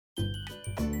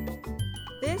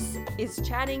This is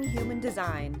Chatting Human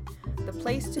Design, the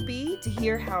place to be to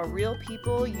hear how real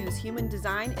people use human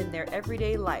design in their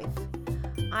everyday life.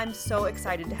 I'm so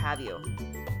excited to have you.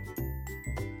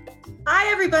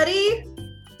 Hi, everybody.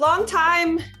 Long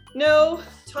time no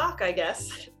talk, I guess.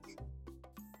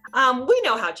 We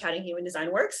know how Chatting Human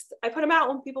Design works. I put them out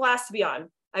when people ask to be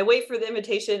on. I wait for the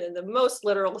invitation in the most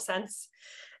literal sense,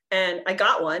 and I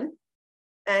got one.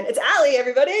 And it's Allie,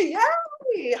 everybody.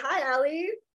 Yay! Hi, Allie.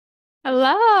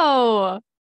 Hello.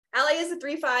 Allie is a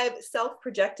 3/5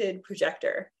 self-projected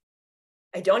projector.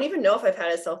 I don't even know if I've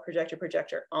had a self-projected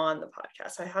projector on the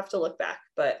podcast. I have to look back,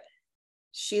 but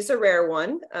she's a rare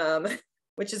one,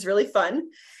 which is really fun.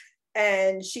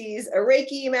 And she's a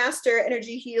Reiki master,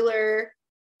 energy healer,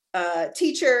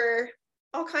 teacher,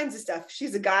 all kinds of stuff.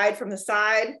 She's a guide from the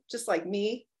side, just like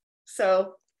me.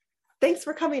 So thanks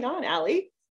for coming on,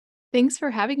 Allie. Thanks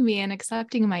for having me and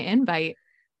accepting my invite.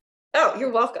 Oh,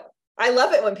 you're welcome. I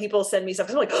love it when people send me stuff.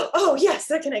 I'm like, oh,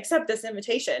 yes, I can accept this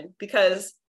invitation,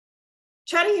 because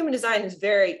Chatting Human Design is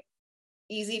very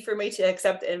easy for me to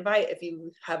accept the invite if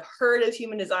you have heard of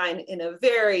human design in a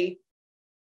very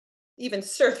even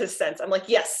surface sense. I'm like,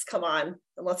 yes, come on,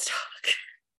 and let's talk.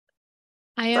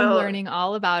 I am learning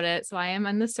all about it. So I am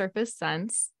on the surface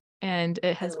sense, and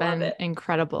it has been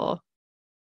incredible.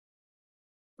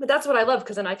 But that's what I love,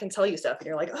 because then I can tell you stuff and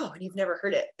you're like, oh, and you've never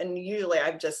heard it. And usually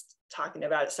I'm just talking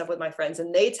about stuff with my friends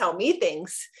and they tell me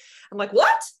things. I'm like,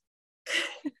 what?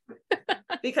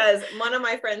 Because one of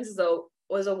my friends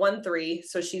was a 1/3.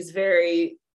 So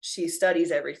she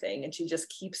studies everything and she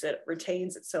just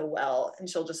retains it so well. And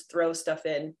she'll just throw stuff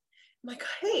in. I'm like,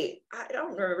 hey, I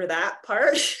don't remember that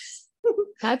part.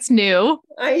 That's new.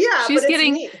 Yeah,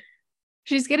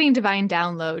 she's getting divine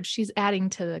download. She's adding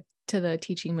to the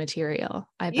teaching material.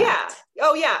 I bet. Yeah.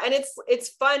 Oh yeah. And it's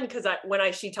fun because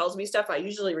she tells me stuff, I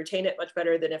usually retain it much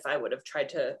better than if I would have tried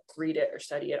to read it or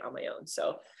study it on my own.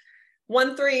 So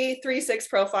 1/3, 3/6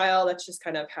 profile, that's just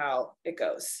kind of how it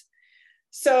goes.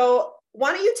 So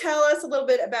why don't you tell us a little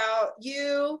bit about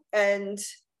you and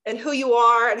who you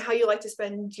are and how you like to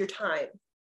spend your time?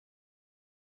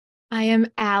 I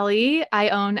am Allie. I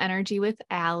own Energy with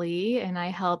Allie, and I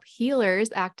help healers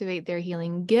activate their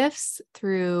healing gifts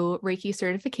through Reiki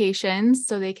certifications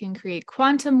so they can create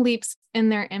quantum leaps in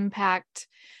their impact,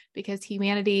 because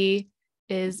humanity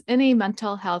is in a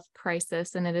mental health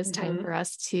crisis and it is time for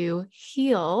us to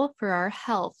heal for our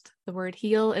health. The word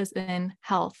heal is in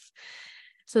health.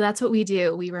 So that's what we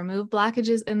do. We remove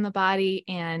blockages in the body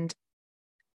and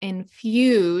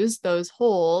infuse those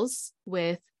holes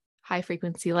with high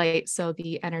frequency light so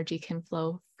the energy can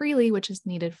flow freely, which is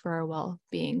needed for our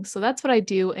well-being. So that's what I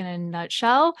do in a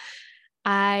nutshell.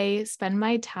 I spend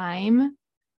my time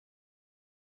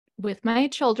with my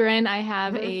children. I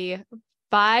have a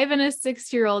 5 and a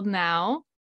 6-year-old now.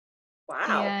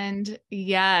 Wow. And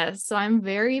yes, so I'm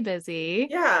very busy.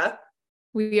 Yeah.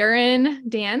 We are in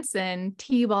dance and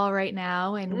T-ball right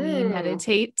now, and we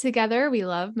meditate together. We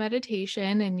love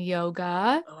meditation and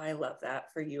yoga. Oh, I love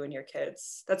that for you and your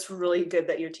kids. That's really good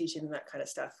that you're teaching them that kind of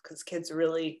stuff, because kids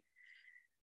really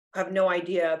have no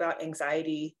idea about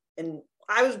anxiety. And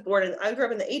I grew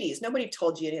up in the 80s. Nobody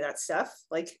told you any of that stuff.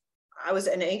 Like, I was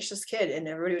an anxious kid and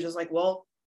everybody was just like, well,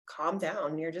 calm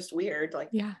down. You're just weird. Like,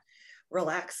 yeah,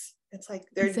 relax. It's like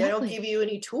they don't give you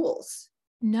any tools.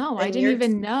 No, I didn't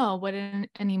even know what an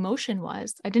emotion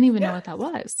was. I didn't even know what that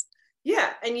was.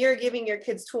 Yeah. And you're giving your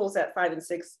kids tools at 5 and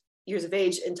 6 years of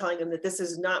age and telling them that this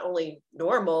is not only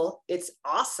normal, it's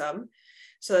awesome,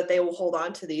 so that they will hold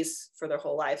on to these for their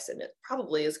whole lives. And it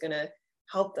probably is going to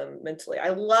help them mentally. I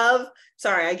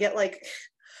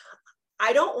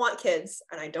don't want kids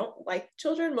and I don't like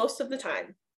children most of the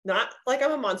time. Not like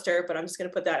I'm a monster, but I'm just going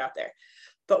to put that out there.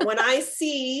 But when I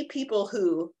see people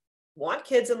who want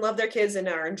kids and love their kids and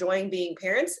are enjoying being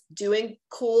parents, doing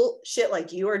cool shit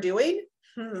like you are doing.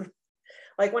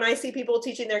 Like when I see people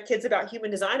teaching their kids about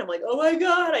human design, I'm like, oh my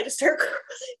God, I just start crying,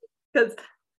 because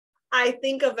I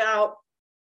think about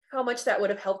how much that would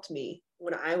have helped me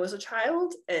when I was a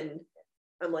child. And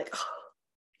I'm like, oh,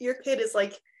 your kid is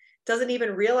like, doesn't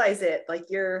even realize it. Like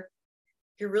you're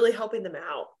really helping them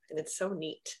out. And it's so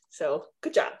neat. So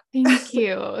good job. Thank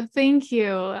you. Thank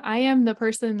you. I am the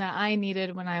person that I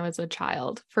needed when I was a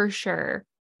child, for sure.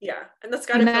 Yeah. And that's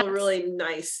got to feel really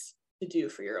nice to do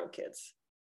for your own kids.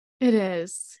 It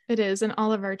is. It is. And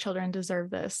all of our children deserve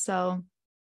this. So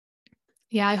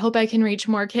yeah, I hope I can reach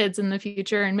more kids in the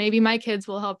future, and maybe my kids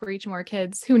will help reach more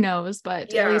kids. Who knows?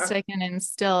 But at least I can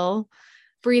instill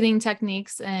breathing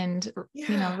techniques and,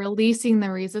 releasing the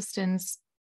resistance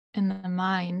and the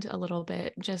mind a little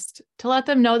bit, just to let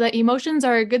them know that emotions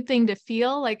are a good thing to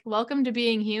feel, like, welcome to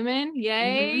being human.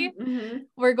 Yay.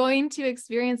 We're going to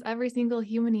experience every single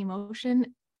human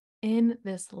emotion in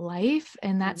this life.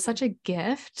 And that's such a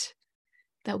gift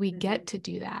that we get to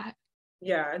do that.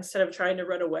 Yeah. Instead of trying to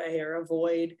run away or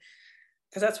avoid,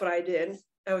 because that's what I did.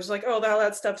 I was like, oh,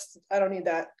 that stuff's, I don't need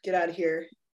that. Get out of here.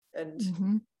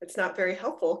 And it's not very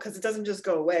helpful because it doesn't just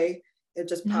go away. It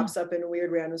just pops up in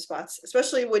weird random spots,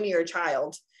 especially when you're a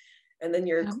child and then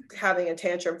you're having a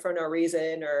tantrum for no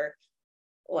reason, or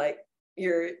like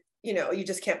you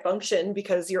just can't function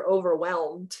because you're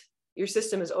overwhelmed. Your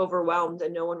system is overwhelmed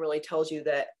and no one really tells you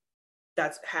that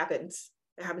happens.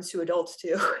 It happens to adults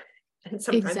too. And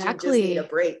sometimes you just need a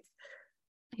break.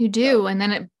 You do. And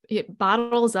then it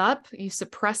bottles up, you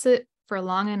suppress it for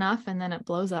long enough and then it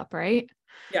blows up, right?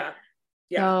 Yeah.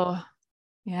 So,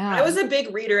 yeah. I was a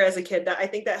big reader as a kid. That I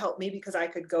think that helped me because I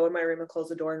could go in my room and close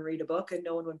the door and read a book and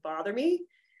no one would bother me.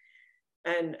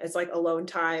 And it's like alone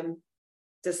time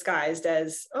disguised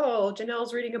as, oh,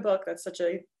 Janelle's reading a book. That's such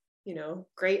a,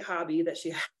 great hobby that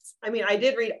she has. I mean, I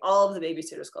did read all of the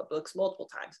Babysitter's Club books multiple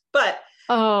times, but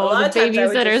a lot of times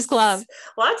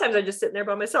I'm just sitting there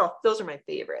by myself. Those are my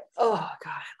favorite. Oh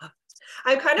God, I love those.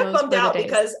 I'm kind of bummed out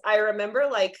because I remember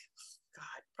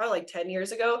probably like 10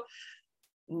 years ago,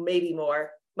 maybe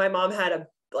more. My mom had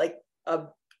a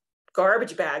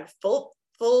garbage bag full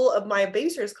of my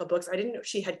Babysitter's Club books. I didn't know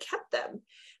she had kept them.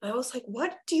 And I was like,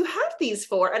 what do you have these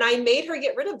for? And I made her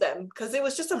get rid of them because it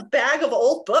was just a bag of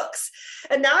old books.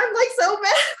 And now I'm like so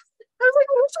mad. I was like,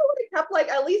 I wish I would have kept like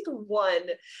at least one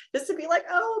just to be like,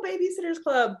 oh, Babysitter's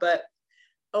Club. But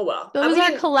oh well. Those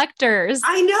are collectors.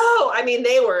 I know. I mean,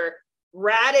 they were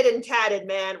ratted and tatted,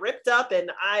 man, ripped up.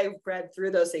 And I read through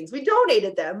those things. We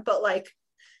donated them, but like,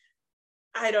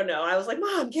 I don't know. I was like,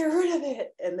 Mom, get rid of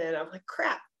it. And then I'm like,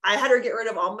 crap. I had her get rid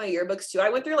of all my yearbooks too. I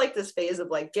went through like this phase of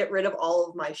like, get rid of all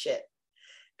of my shit.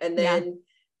 And then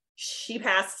she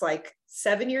passed like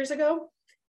 7 years ago.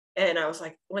 And I was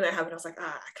like, when that happened, I was like,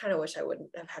 I kind of wish I wouldn't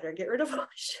have had her get rid of all my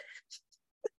shit.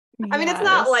 I mean, it's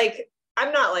not like,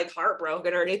 I'm not like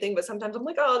heartbroken or anything, but sometimes I'm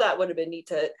like, oh, that would have been neat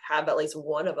to have at least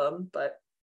one of them. But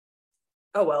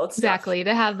oh, well, it's exactly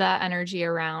to have that energy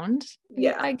around.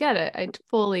 Yeah. I get it. I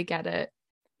fully get it.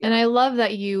 And I love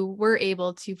that you were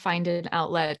able to find an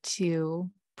outlet to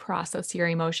process your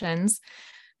emotions,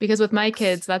 because with my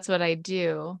kids, that's what I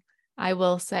do. I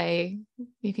will say,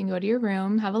 you can go to your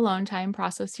room, have alone time,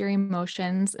 process your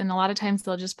emotions. And a lot of times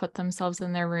they'll just put themselves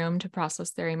in their room to process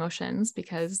their emotions,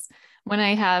 because when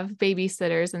I have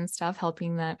babysitters and stuff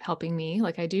helping me,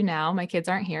 like I do now, my kids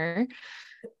aren't here.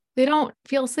 They don't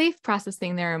feel safe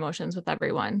processing their emotions with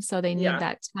everyone. So they need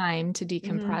that time to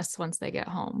decompress once they get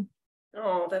home.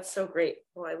 Oh, that's so great.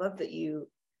 Well, I love that you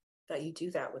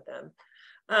do that with them.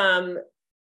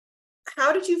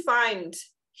 How did you find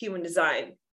human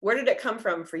design? Where did it come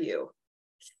from for you?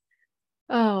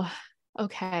 Oh,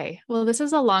 okay. Well, this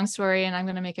is a long story and I'm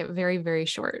going to make it very, very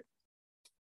short.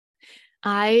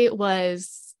 I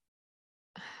was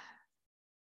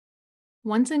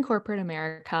once in corporate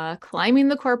America, climbing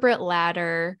the corporate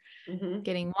ladder,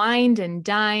 getting wined and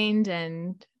dined,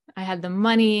 and I had the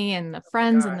money and the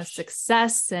friends and the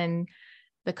success and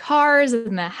the cars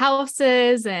and the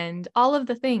houses and all of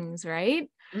the things, right?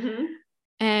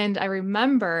 And I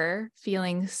remember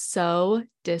feeling so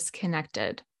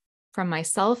disconnected from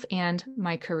myself and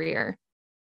my career.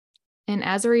 And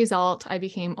as a result, I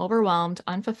became overwhelmed,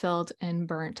 unfulfilled, and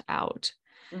burnt out.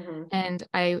 And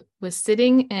I was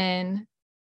sitting in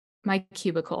my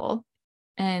cubicle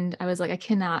and I was like, I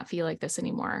cannot feel like this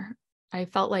anymore. I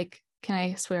felt like, can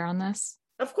I swear on this?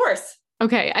 Of course.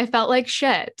 Okay. I felt like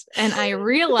shit. And I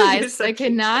realized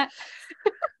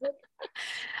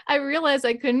I realized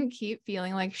I couldn't keep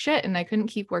feeling like shit and I couldn't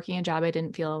keep working a job I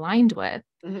didn't feel aligned with.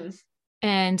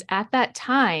 And at that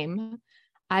time,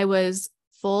 I was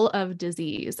full of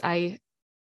disease. I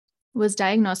was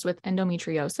diagnosed with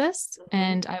endometriosis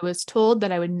and I was told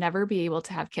that I would never be able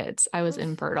to have kids. I was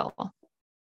infertile.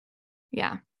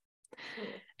 Yeah.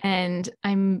 And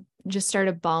I'm just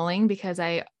started bawling because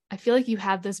I feel like you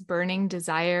have this burning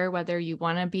desire, whether you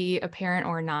want to be a parent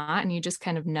or not, and you just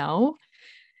kind of know.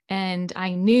 And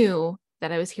I knew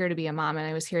that I was here to be a mom and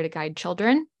I was here to guide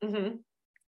children.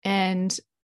 And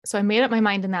so I made up my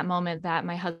mind in that moment that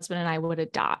my husband and I would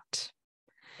adopt.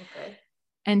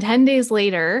 And 10 days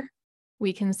later,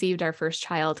 we conceived our first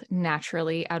child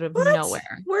naturally out of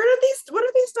nowhere. What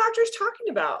are these doctors talking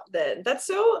about then? That's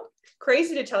so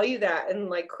crazy to tell you that and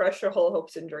like crush your whole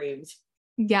hopes and dreams.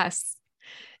 Yes.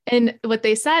 And what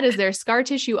they said is there's scar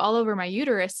tissue all over my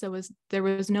uterus. So there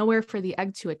was nowhere for the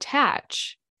egg to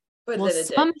attach. But Well, then it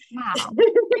did. somehow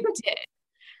it did.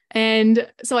 And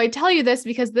so I tell you this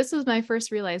because this was my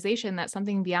first realization that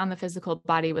something beyond the physical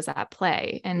body was at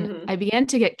play. And Mm-hmm. I began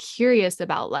to get curious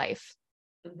about life.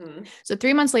 Mm-hmm. So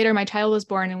 3 months later, my child was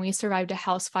born and we survived a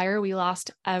house fire. We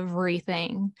lost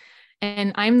everything.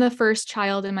 And I'm the first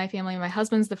child in my family. My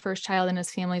husband's the first child in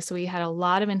his family. So we had a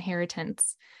lot of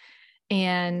inheritance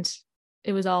and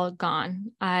it was all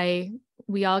gone.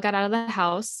 We all got out of the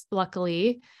house,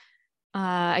 luckily.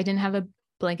 I didn't have a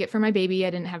blanket for my baby.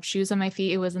 I didn't have shoes on my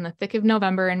feet. It was in the thick of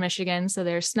November in Michigan. So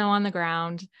there's snow on the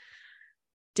ground.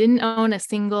 Didn't own a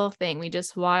single thing. We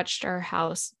just watched our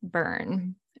house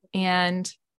burn.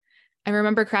 And I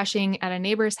remember crashing at a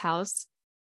neighbor's house,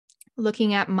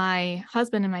 looking at my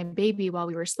husband and my baby while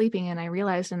we were sleeping. And I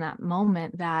realized in that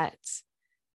moment that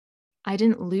I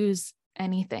didn't lose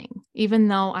anything, even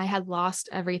though I had lost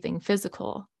everything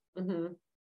physical. Mm-hmm.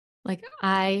 Like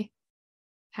I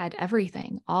had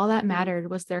everything. All that mattered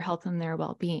was their health and their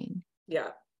well-being.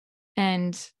 Yeah.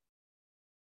 And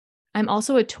I'm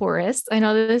also a Taurus. I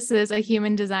know that this is a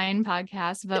human design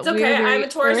podcast, but it's okay. I'm a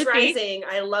Taurus earthy. rising.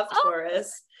 I love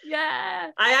Taurus.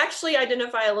 Yeah. I actually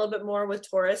identify a little bit more with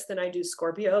Taurus than I do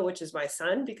Scorpio, which is my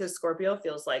sun, because Scorpio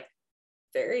feels like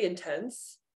very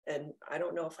intense. And I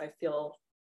don't know if I feel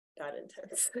that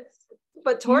intense.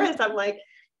 But Taurus, I'm like,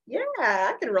 yeah,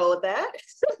 I can roll with that.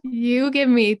 You give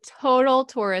me total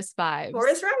Taurus vibes.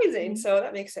 Taurus rising. So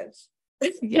that makes sense.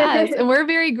 Yes. And we're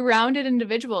very grounded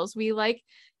individuals. We like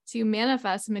to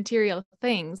manifest material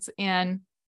things. And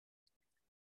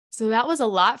so that was a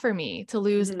lot for me to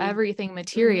lose everything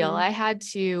material. I had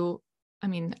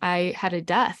a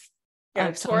death.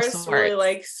 Yeah, Taurus really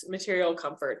likes material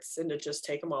comforts, and to just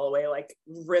take them all away, like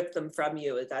rip them from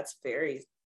you, that's very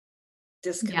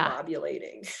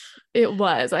discombobulating. Yeah, it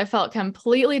was. I felt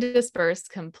completely dispersed,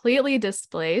 completely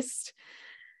displaced.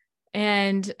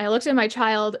 And I looked at my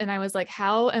child and I was like,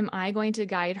 how am I going to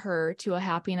guide her to a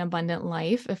happy and abundant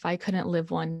life if I couldn't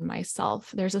live one myself?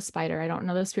 There's a spider. I don't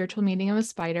know the spiritual meaning of a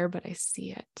spider, but I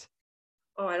see it.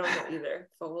 Oh, I don't know either.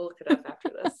 But we'll look it up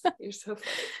after this. You're so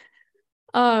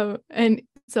funny. And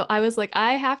so I was like,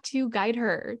 I have to guide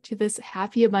her to this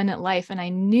happy, abundant life. And I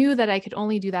knew that I could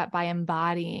only do that by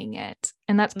embodying it.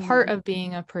 And that's part of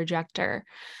being a projector.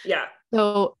 Yeah.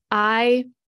 So I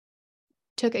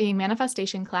took a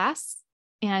manifestation class.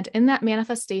 And in that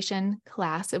manifestation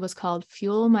class, it was called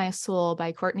Fuel My Soul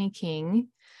by Courtney King.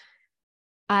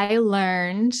 I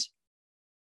learned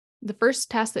the first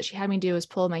test that she had me do was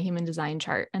pull my human design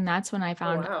chart. And that's when I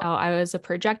found out I was a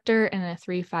projector and a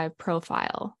 3-5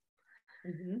 profile.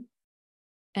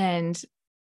 And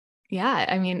yeah,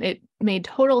 I mean, it made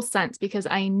total sense because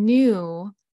I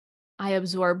knew I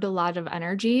absorbed a lot of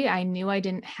energy. I knew I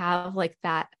didn't have like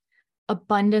that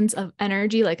abundance of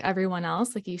energy like everyone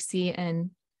else, like you see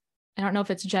in, I don't know if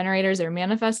it's generators or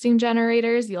manifesting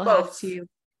generators. You'll have to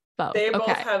both. They both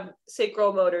have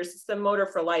sacral motors. It's the motor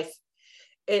for life.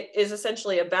 It is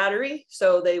essentially a battery.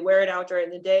 So they wear it out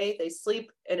during the day, they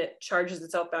sleep, and it charges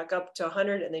itself back up to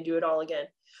 100, and they do it all again.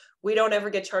 We don't ever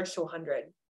get charged to 100.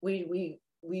 We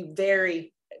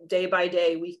vary day by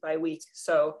day, week by week.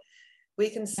 So we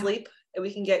can sleep and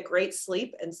we can get great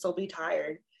sleep and still be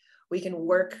tired. We can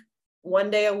work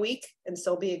one day a week and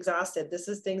still be exhausted. This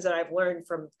is things that I've learned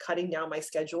from cutting down my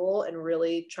schedule and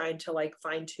really trying to like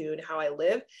fine tune how I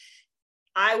live.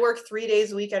 I work 3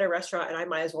 days a week at a restaurant, and I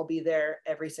might as well be there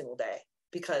every single day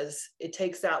because it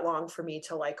takes that long for me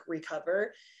to like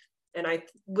recover. And I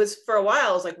was, for a while,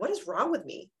 I was like, what is wrong with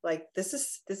me? Like,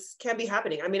 this can't be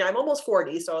happening. I mean, I'm almost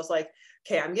 40. So I was like,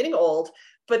 okay, I'm getting old,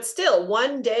 but still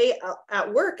one day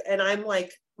at work. And I'm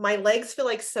like, my legs feel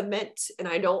like cement, and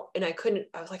I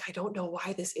was like, I don't know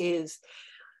why this is.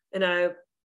 And I've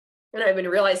been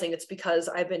realizing it's because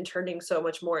I've been turning so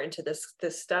much more into this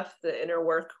stuff, the inner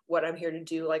work, what I'm here to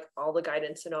do, like all the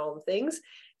guidance and all the things.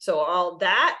 So all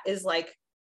that is like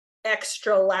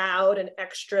extra loud and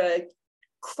extra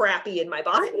crappy in my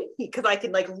body because I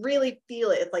can like really feel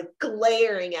it. It's like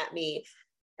glaring at me,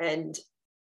 and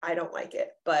I don't like it.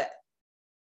 But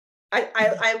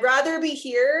I'd rather be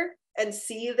here and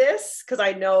see this because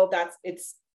I know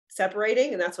it's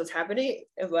separating and that's what's happening,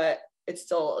 but it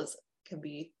still can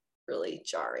be really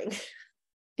jarring.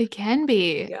 It can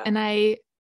be. Yeah. And I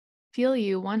feel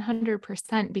you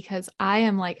 100% because I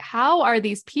am like, how are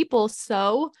these people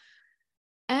so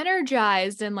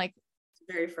energized and like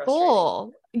very frustrating.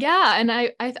 Full? Yeah. And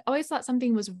I always thought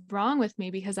something was wrong with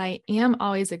me because I am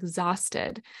always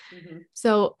exhausted.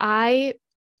 So I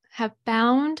have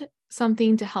found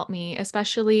something to help me,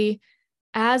 especially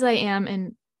as I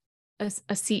am a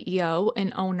CEO,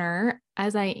 an owner,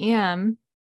 as I am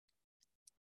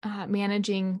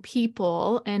managing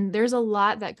people, and there's a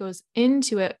lot that goes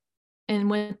into it. And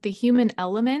with the human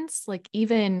elements, like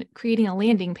even creating a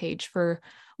landing page for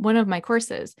one of my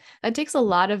courses, that takes a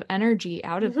lot of energy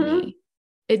out of me.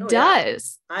 It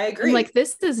does. Yeah, I agree. I'm like,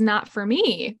 this is not for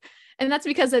me. And that's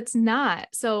because it's not.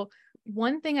 So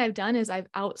one thing I've done is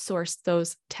I've outsourced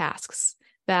those tasks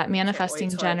that manifesting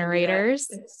generators.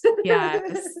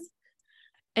 Yes.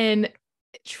 And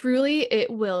truly it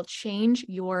will change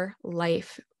your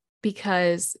life,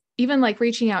 because even like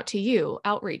reaching out to you,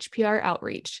 outreach, PR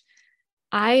outreach,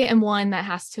 I am one that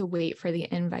has to wait for the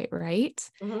invite, right?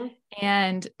 Mm-hmm.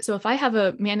 And so if I have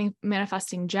a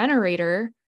manifesting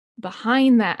generator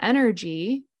behind that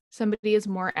energy, somebody is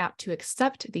more apt to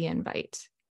accept the invite.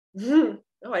 Mm-hmm.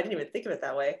 Oh, I didn't even think of it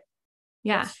that way.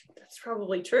 Yeah. That's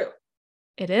probably true.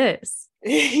 It is.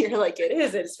 You're like, it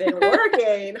is. It's been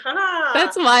working.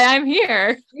 That's why I'm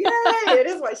here. Yay. It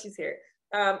is why she's here.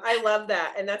 I love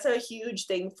that. And that's a huge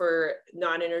thing for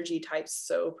non-energy types.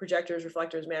 So projectors,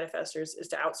 reflectors, manifestors, is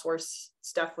to outsource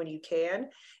stuff when you can.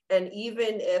 And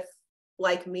even if,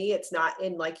 like me, it's not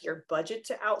in like your budget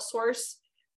to outsource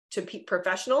to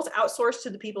professionals, outsource to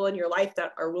the people in your life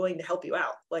that are willing to help you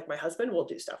out. Like my husband will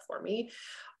do stuff for me.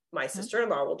 My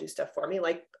sister-in-law will do stuff for me.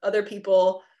 Like other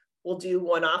people will do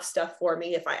one-off stuff for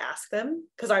me if I ask them,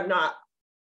 because I'm not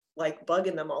like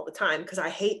bugging them all the time, because I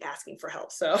hate asking for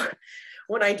help. So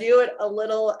when I do it a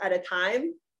little at a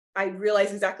time, I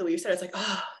realize exactly what you said. It's like,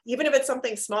 oh, even if it's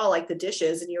something small like the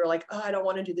dishes, and you're like, oh, I don't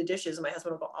want to do the dishes, and my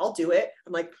husband will go, I'll do it.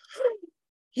 I'm like,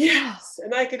 yes.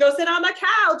 And I could go sit on the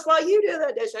couch while you do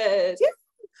the dishes.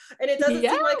 Yeah. And it doesn't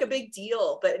seem like a big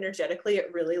deal, but energetically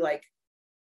it really like,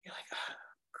 you're like, oh,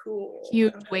 cool.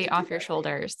 Huge weight off your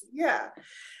shoulders. Yeah.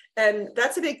 And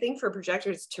that's a big thing for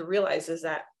projectors to realize, is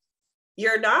that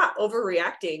you're not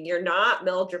overreacting. You're not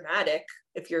melodramatic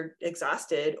if you're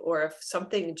exhausted, or if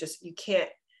something just, you can't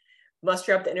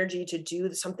muster up the energy to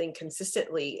do something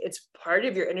consistently. It's part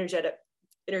of your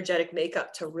energetic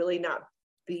makeup to really not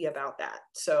be about that.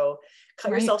 So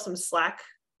cut yourself some slack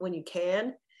when you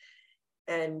can,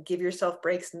 and give yourself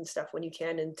breaks and stuff when you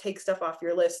can, and take stuff off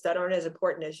your list that aren't as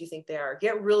important as you think they are.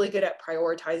 Get really good at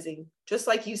prioritizing. Just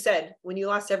like you said, when you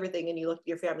lost everything and you look at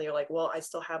your family, you're like, well, I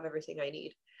still have everything I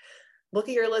need. Look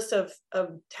at your list of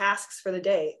tasks for the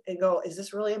day and go, is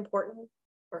this really important?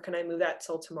 Or can I move that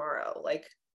till tomorrow? Like,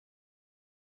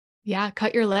 yeah,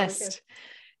 cut your list.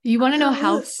 You want to know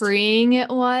how freeing it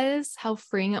was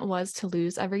to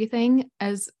lose everything,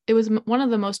 as it was one of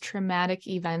the most traumatic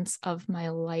events of my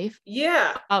life.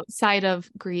 Yeah. Outside of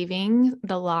grieving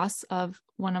the loss of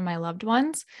one of my loved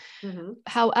ones. Mm-hmm.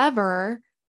 However,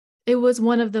 it was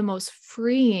one of the most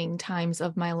freeing times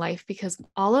of my life, because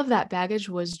all of that baggage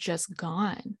was just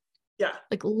gone. Yeah.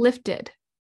 Like lifted.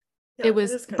 Yeah, it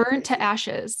was burnt to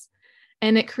ashes.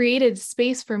 And it created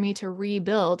space for me to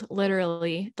rebuild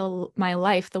literally my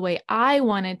life the way I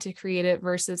wanted to create it,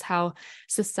 versus how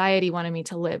society wanted me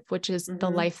to live, which is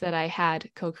the life that I had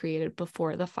co-created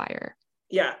before the fire.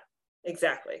 Yeah,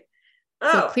 exactly.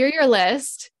 So clear your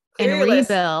list and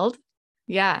rebuild.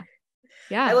 Yeah.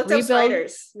 Yeah. I looked up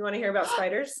spiders. You want to hear about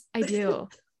spiders? I do.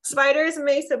 Spiders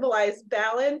may symbolize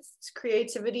balance,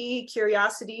 creativity,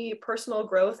 curiosity, personal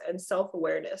growth, and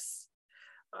self-awareness.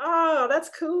 Oh, that's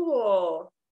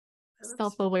cool.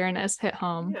 Self-awareness hit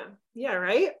home. Yeah. Yeah.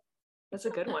 Right. That's a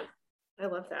good one. I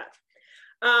love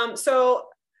that. So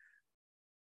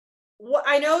what,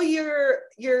 I know you are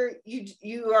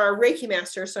a Reiki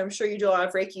master, so I'm sure you do a lot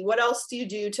of Reiki. What else do you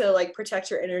do to like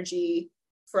protect your energy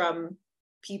from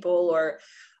people? Or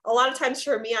a lot of times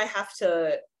for me,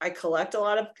 I collect a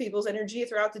lot of people's energy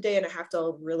throughout the day, and I have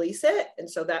to release it. And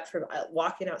so that from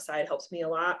walking outside helps me a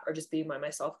lot, or just being by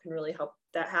myself can really help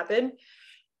that happen.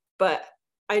 But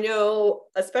I know,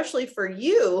 especially for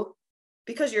you,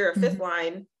 because you're a fifth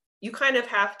line, you kind of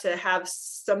have to have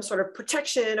some sort of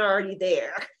protection already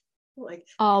there. Like,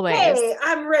 always, hey,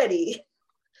 I'm ready.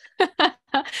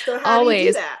 So how do you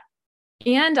do that?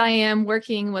 And I am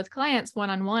working with clients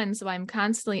one-on-one. So I'm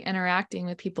constantly interacting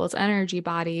with people's energy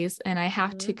bodies, and I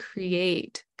have to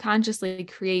consciously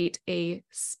create a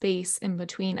space in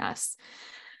between us.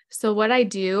 So what I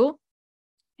do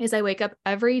is I wake up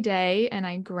every day and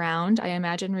I ground. I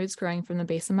imagine roots growing from the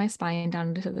base of my spine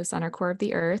down to the center core of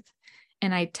the earth.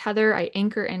 And I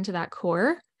anchor into that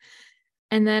core.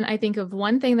 And then I think of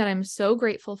one thing that I'm so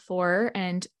grateful for.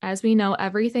 And as we know,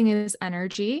 everything is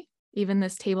energy. Even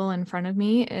this table in front of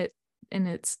me, in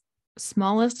its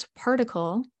smallest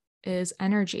particle is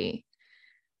energy.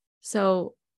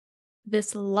 So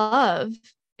this love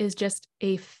is just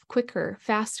a quicker,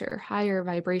 faster, higher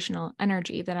vibrational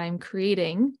energy that I'm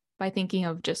creating by thinking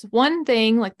of just one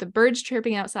thing, like the birds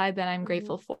chirping outside that I'm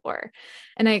grateful for.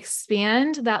 And I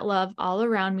expand that love all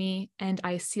around me and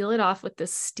I seal it off with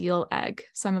this steel egg.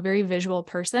 So I'm a very visual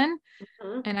person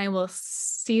and I will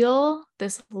seal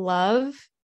this love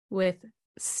with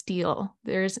steel.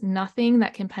 There's nothing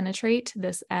that can penetrate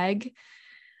this egg.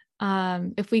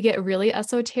 If we get really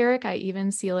esoteric, I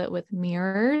even seal it with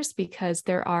mirrors because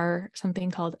there are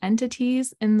something called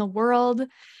entities in the world.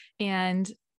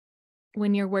 And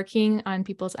when you're working on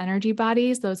people's energy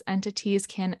bodies, those entities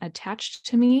can attach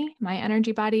to me, my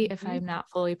energy body, if I'm not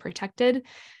fully protected.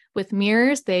 With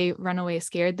mirrors, they run away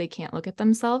scared. They can't look at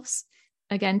themselves.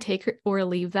 Again, take or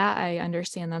leave that. I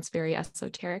understand that's very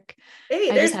esoteric.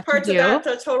 Hey, there's parts of that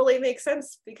that totally make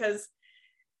sense because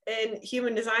in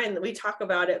human design, we talk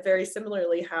about it very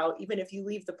similarly, how even if you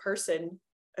leave the person,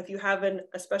 if you have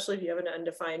especially if you have an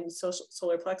undefined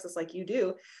solar plexus like you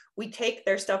do, we take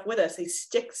their stuff with us. It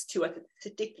sticks to us, it's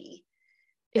sticky.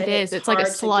 It's like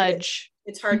a sludge.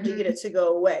 It's hard to get it to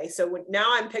go away. So now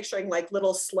I'm picturing like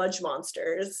little sludge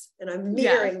monsters and I'm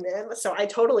mirroring them. So I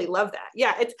totally love that.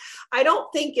 Yeah. I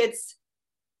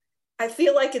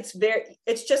feel like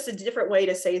it's just a different way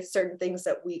to say certain things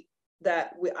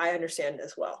that I understand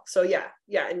as well. So yeah.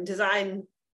 In design,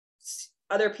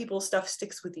 other people's stuff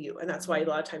sticks with you. And that's why a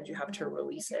lot of times you have to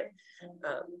release it.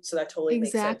 So that totally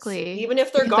makes sense. Even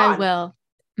if they're gone. I will.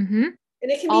 Mm-hmm.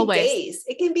 And it can be days.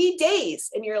 It can be days.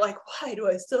 And you're like, why do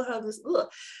I still have this? Ugh.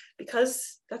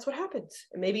 Because that's what happens.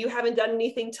 And maybe you haven't done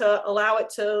anything to allow it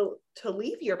to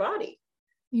leave your body.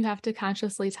 You have to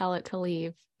consciously tell it to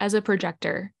leave as a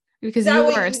projector. Because you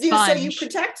are a sponge.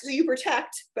 So you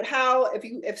protect, but how,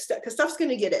 because stuff's going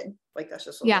to get in, like that's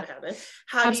just what's going to happen.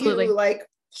 How do you like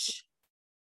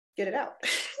get it out?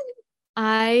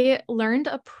 I learned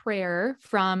a prayer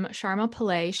from Sharma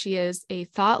Pillai. She is a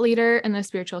thought leader in the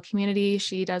spiritual community.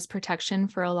 She does protection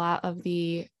for a lot of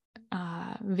the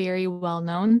very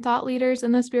well-known thought leaders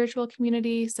in the spiritual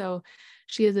community. So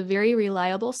she is a very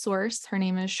reliable source. Her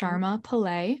name is Sharma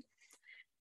Pillai.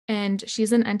 And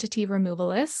she's an entity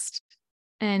removalist.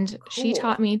 And she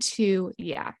taught me she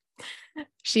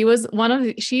was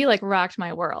she like rocked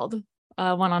my world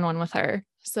one-on-one with her.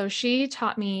 So she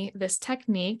taught me this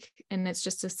technique and it's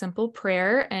just a simple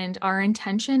prayer. And our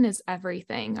intention is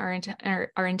everything.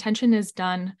 Our intention is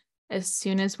done as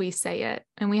soon as we say it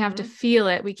and we have to feel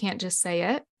it. We can't just say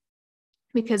it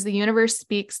because the universe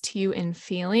speaks to you in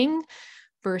feeling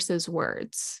versus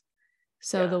words.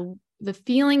 So the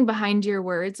feeling behind your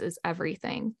words is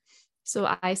everything.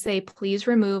 So I say, please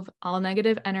remove all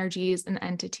negative energies and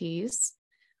entities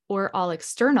or all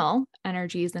external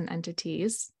energies and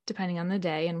entities, depending on the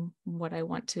day and what I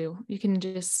want to. You can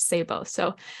just say both.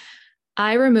 So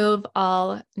I remove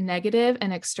all negative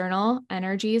and external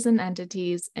energies and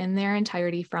entities in their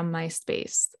entirety from my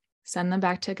space. Send them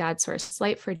back to God's source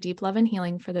light for deep love and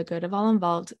healing for the good of all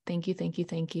involved. Thank you, thank you,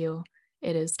 thank you.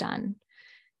 It is done.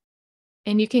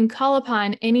 And you can call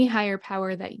upon any higher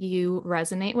power that you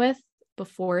resonate with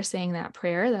before saying that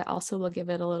prayer. That also will give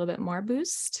it a little bit more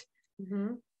boost.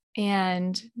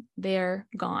 And they're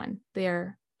gone.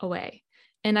 They're away.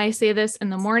 And I say this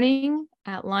in the morning,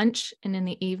 at lunch, and in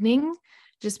the evening,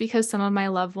 just because some of my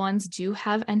loved ones do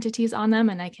have entities on them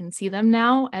and I can see them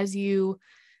now. As you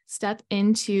step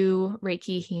into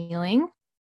Reiki healing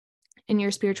in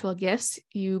your spiritual gifts,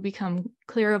 you become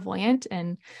clairvoyant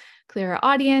and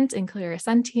clairaudient and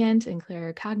clairsentient and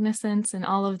claircognizance and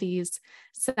all of these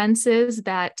senses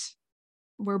that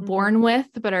we're born with,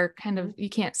 but are kind of, you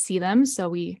can't see them. So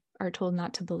we are told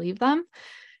not to believe them.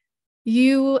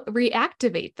 You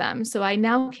reactivate them. So I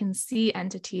now can see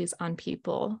entities on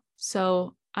people.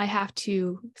 So I have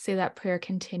to say that prayer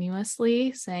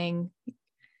continuously, saying,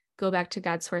 go back to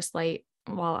God's source light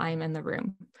while I'm in the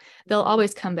room. They'll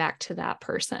always come back to that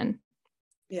person.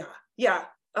 Yeah.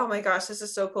 Oh my gosh, this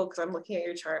is so cool because I'm looking at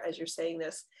your chart as you're saying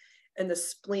this. And the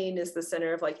spleen is the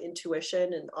center of like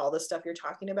intuition and all the stuff you're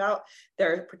talking about.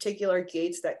 There are particular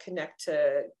gates that connect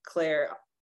to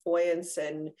clairvoyance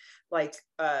and like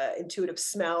intuitive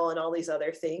smell and all these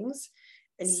other things.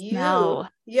 And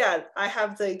I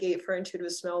have the gate for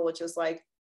intuitive smell, which is like,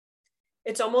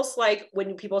 it's almost like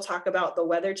when people talk about the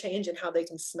weather change and how they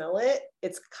can smell it,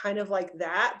 it's kind of like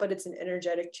that, but it's an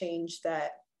energetic change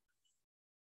that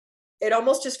it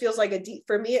almost just feels like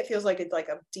for me, it feels like it's like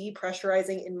a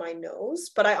depressurizing in my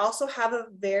nose, but I also have a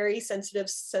very sensitive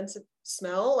sense of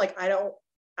smell. Like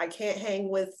I can't hang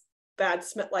with bad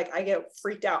smell. Like I get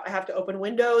freaked out. I have to open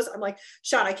windows. I'm like,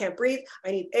 Sean, I can't breathe.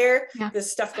 I need air.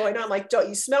 This stuff going on. I'm like, don't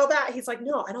you smell that? He's like,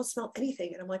 no, I don't smell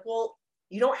anything. And I'm like, well,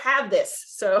 you don't have this.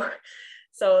 So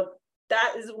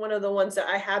that is one of the ones that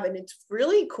I have. And it's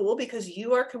really cool because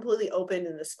you are completely open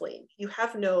in the spleen. You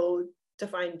have no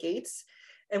defined gates.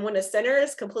 And when a center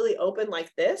is completely open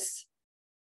like this,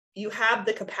 you have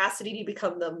the capacity to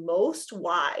become the most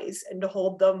wise and to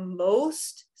hold the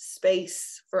most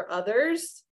space for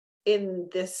others in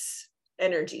this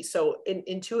energy. So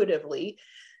intuitively,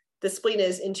 the spleen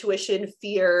is intuition,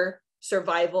 fear,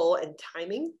 survival, and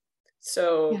timing.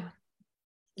 So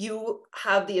you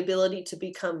have the ability to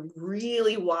become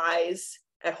really wise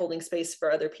at holding space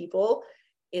for other people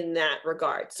in that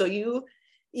regard. So you,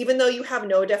 even though you have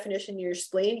no definition in your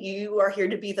spleen, you are here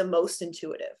to be the most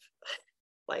intuitive.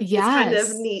 Like, it's kind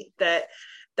of neat that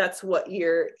that's what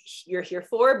you're here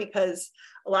for, because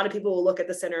a lot of people will look at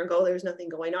the center and go, there's nothing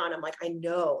going on. I'm like, I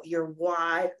know, you're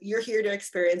here to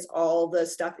experience all the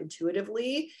stuff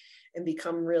intuitively and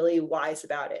become really wise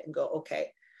about it and go,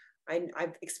 okay,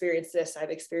 I've experienced this. I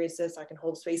can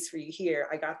hold space for you here.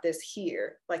 I got this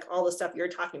here. Like all the stuff you're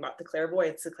talking about, the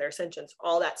clairvoyance, the clairsentience,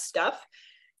 all that stuff,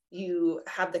 you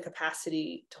have the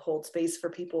capacity to hold space for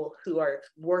people who are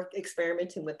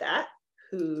experimenting with that,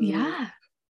 who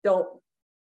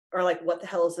are like, what the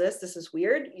hell is this? This is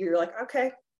weird. You're like,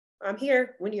 okay, I'm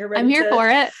here when you're ready. I'm here for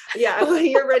it. Yeah, when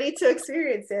you're ready to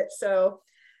experience it. So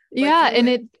and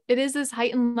it is this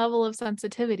heightened level of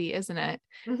sensitivity, isn't it?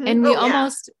 Mm-hmm.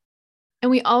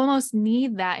 And we almost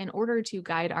need that in order to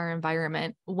guide our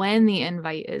environment when the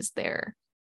invite is there.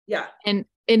 Yeah. And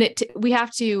we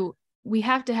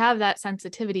have to have that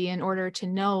sensitivity in order to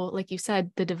know, like you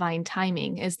said, the divine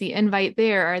timing. Is the invite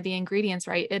there? Are the ingredients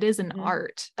right? It is an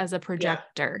art as a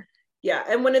projector. Yeah.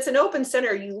 And when it's an open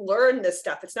center, you learn this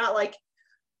stuff. It's not like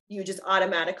you just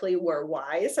automatically were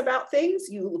wise about things.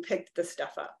 You picked the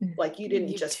stuff up. Like you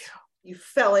didn't you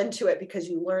fell into it because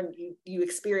you learned, you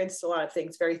experienced a lot of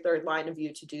things, very third line of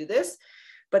you to do this,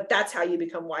 but that's how you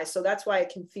become wise. So that's why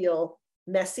it can feel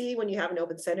messy when you have an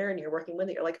open center and you're working with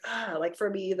it. You're like, like for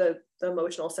me, the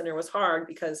emotional center was hard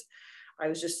because I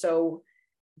was just so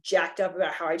jacked up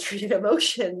about how I treated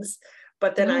emotions,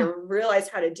 but then I realized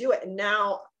how to do it. And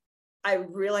now I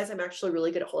realize I'm actually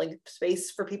really good at holding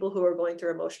space for people who are going through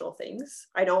emotional things.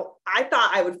 I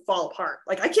thought I would fall apart.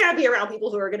 Like I can't be around people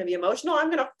who are going to be emotional.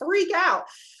 I'm going to freak out.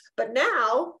 But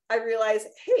now I realize,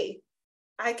 hey,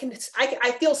 I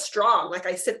feel strong. Like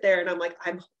I sit there and I'm like,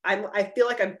 I feel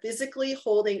like I'm physically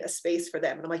holding a space for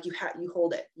them. And I'm like, you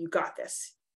hold it. You got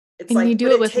this. It's and like, you do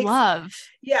it with love.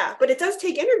 Yeah. But it does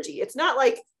take energy. It's not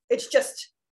like it's just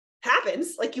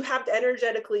happens. Like you have to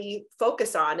energetically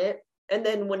focus on it. And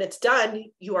then when it's done,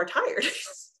 you are tired.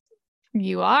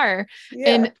 You are. Yeah.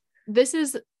 And this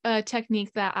is a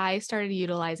technique that I started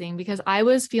utilizing because I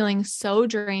was feeling so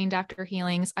drained after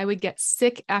healings. I would get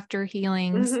sick after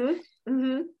healings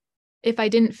if I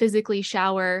didn't physically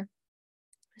shower.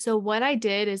 So what I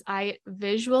did is I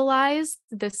visualized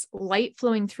this light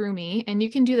flowing through me. And you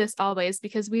can do this always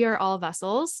because we are all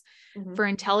vessels for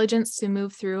intelligence to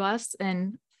move through us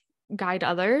and guide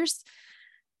others.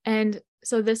 And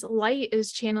so this light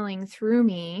is channeling through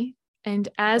me. And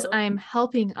as I'm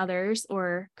helping others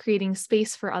or creating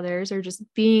space for others or just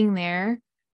being there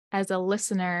as a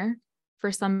listener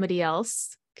for somebody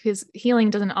else, because healing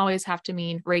doesn't always have to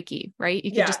mean Reiki, right?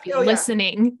 You could just be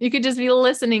listening. Yeah. You could just be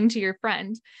listening to your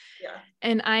friend. Yeah.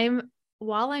 And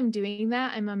while I'm doing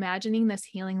that, I'm imagining this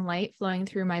healing light flowing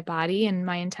through my body. And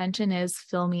my intention is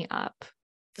fill me up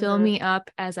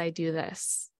as I do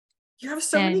this. You have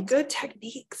so many good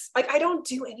techniques. Like I don't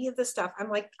do any of this stuff. I'm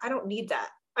like, I don't need that.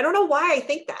 I don't know why I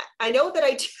think that. I know that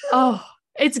I do. Oh,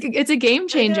 it's a game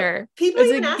changer. People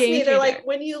even ask me, they're like,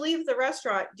 when you leave the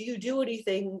restaurant, do you do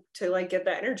anything to like get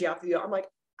that energy off of you? I'm like,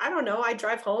 I don't know. I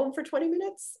drive home for 20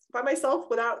 minutes by myself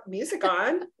without music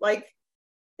on. Like,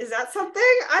 is that something?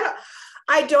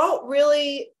 I don't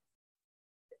really,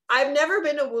 I've never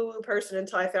been a woo-woo person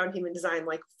until I found human design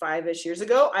like 5-ish years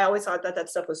ago. I always thought that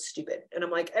stuff was stupid. And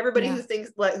I'm like, everybody who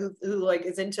thinks like, who like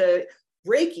is into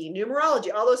Reiki,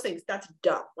 numerology, all those things, that's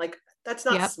dumb. Like, that's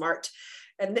not smart.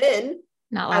 And then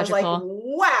not logical. I was like,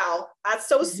 wow, that's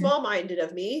so small-minded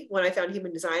of me when I found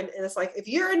human design. And it's like, if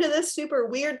you're into this super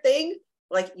weird thing,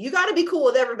 like you got to be cool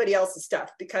with everybody else's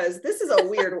stuff because this is a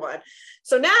weird one.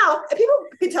 So now people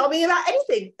can tell me about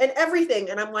anything and everything.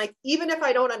 And I'm like, even if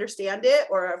I don't understand it,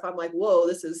 or if I'm like, whoa,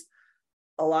 this is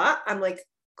a lot, I'm like,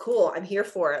 cool, I'm here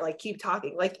for it. Like, keep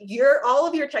talking. Like all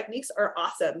of your techniques are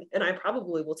awesome. And I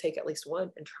probably will take at least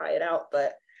one and try it out.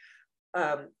 But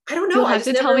I don't know. You'll have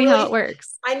to tell me how it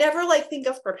works. I never like think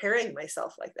of preparing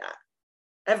myself like that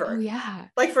ever. Oh yeah.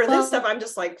 Like for this stuff, I'm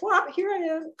just like, plop, here I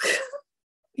am.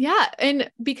 Yeah.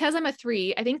 And because I'm a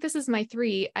 3, I think this is my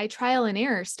 3, I trial and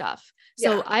error stuff.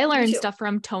 So Yeah, I me learned too. stuff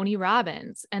from Tony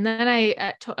Robbins, and then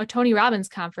at a Tony Robbins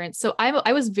conference. So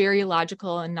I was very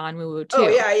logical and non-woo-woo Oh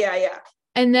too. yeah, yeah, yeah.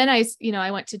 And then I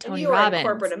went to And Tony you were in Robbins.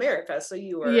 corporate America, so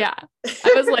you were. Yeah.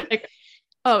 I was like,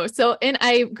 oh, and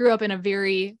I grew up in a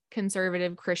very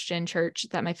conservative Christian church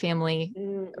that my family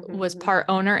was Mm-hmm. part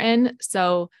owner in.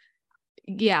 So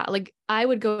yeah, like I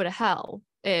would go to hell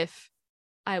if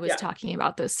I was Yeah, talking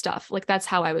about this stuff. Like that's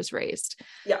how I was raised.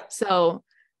 yeah. So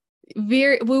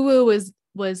very woo woo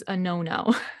was a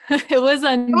no-no. It was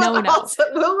a It was no-no. also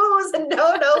woo was a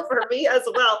no-no for me as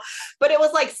well. But it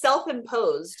was like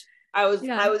self-imposed. I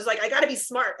Yeah. was like, I gotta be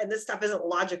smart, and this stuff isn't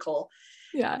logical.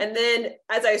 Yeah. And then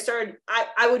as I started,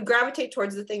 I would gravitate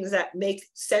towards the things that make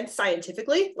sense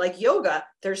scientifically, like yoga.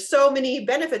 There's so many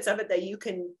benefits of it that you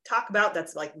can talk about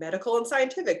that's like medical and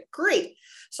scientific. Great.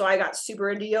 So I got super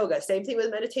into yoga. Same thing with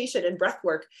meditation and breath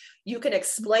work. You can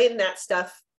explain that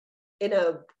stuff in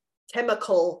a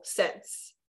chemical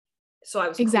sense. So I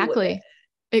was cool with it. Exactly.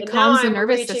 It And now calms the I'm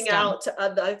nervous reaching system. out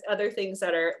to other things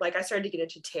that are like, I started to get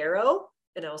into tarot,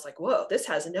 and I was like, whoa, this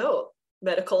has no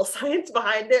medical science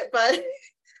behind it, but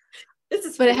this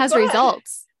is But it pretty has fun.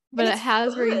 results. And But it it's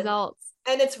has fun. results.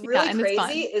 And it's Yeah, really and it's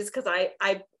crazy fun. is because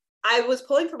I was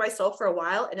pulling for myself for a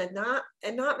while, and I'm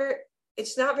not very,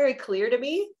 it's not very clear to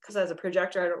me because as a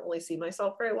projector, I don't really see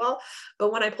myself very well.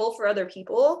 But when I pull for other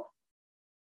people,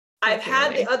 I've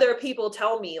had the other people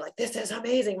tell me like, this is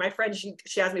amazing. My friend,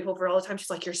 she has me pull for her all the time. She's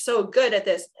like, you're so good at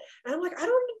this. And I'm like, I don't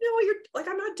know what you're like.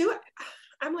 I'm not doing,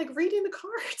 I'm like reading the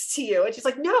cards to you. And she's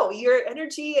like, no, your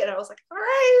energy. And I was like, all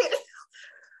right.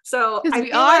 So Because I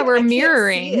feel like we're I can't see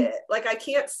mirroring. it. Like I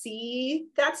can't see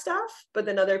that stuff, but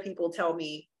then other people tell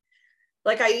me,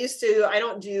 like I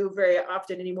don't do very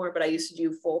often anymore, but I used to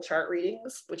do full chart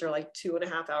readings, which are like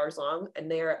 2.5 hours long.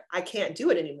 And I can't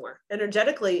do it anymore.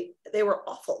 Energetically, they were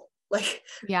awful. Like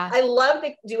Yeah. I loved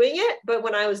doing it, but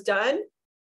when I was done,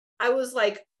 I was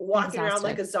like walking around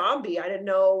like Exhausted. a zombie. I didn't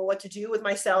know what to do with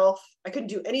myself. I couldn't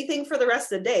do anything for the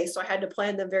rest of the day. So I had to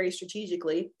plan them very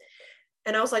strategically.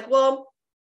 And I was like, well,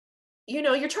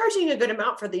 you're charging a good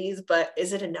amount for these, but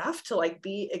is it enough to like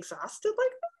be exhausted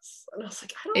like this? And I was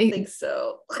like, I don't think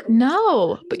so.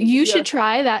 No, but you Yeah. should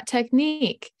try that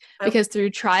technique I, because through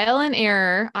trial and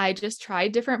error, I just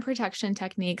tried different protection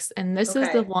techniques. And this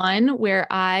is the okay. one where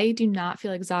I do not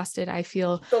feel exhausted. I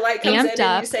feel The light comes in amped and you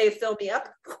up. say, fill me up.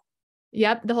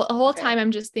 Yep. The whole Okay. time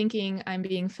I'm just thinking I'm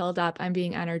being filled up. I'm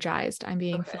being energized. I'm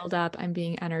being Okay. filled up. I'm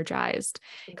being energized.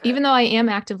 Okay. Even though I am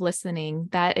active listening,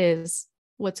 that is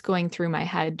what's going through my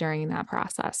head during that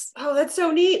process. Oh, that's so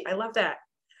neat. I love that.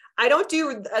 I don't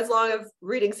do as long of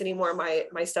readings anymore.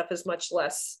 My stuff is much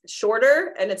less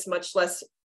shorter, and it's much less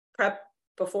prep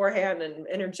beforehand and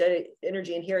energy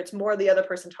in here. It's more the other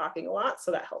person talking a lot,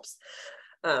 so that helps.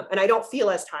 And I don't feel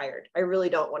as tired. I really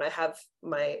don't when I have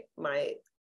my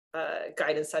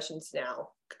guidance sessions now.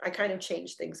 I kind of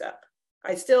change things up.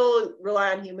 I still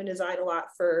rely on human design a lot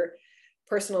for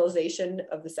personalization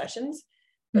of the sessions,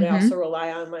 but I also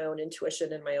rely on my own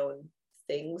intuition and my own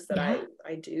things that Yeah,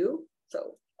 I do.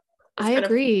 So it's I kind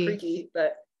of agree. freaky,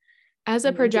 but As a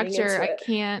I'm getting projector, into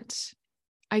it.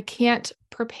 I can't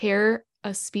prepare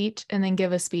a speech and then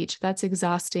give a speech. That's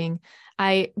exhausting.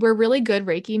 We're really good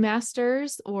Reiki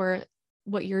masters, or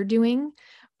what you're doing,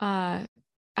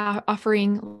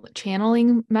 offering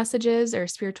channeling messages or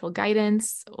spiritual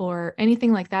guidance or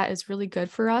anything like that is really good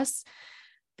for us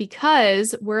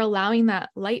because we're allowing that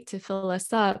light to fill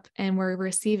us up, and we're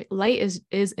receiving light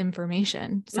is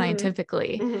information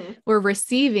scientifically. Mm-hmm. We're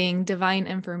receiving divine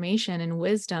information and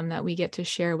wisdom that we get to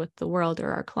share with the world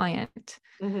or our client.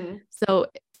 Mm-hmm. So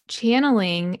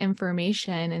channeling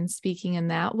information and speaking in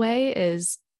that way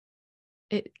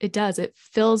it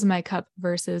fills my cup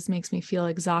versus makes me feel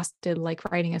exhausted,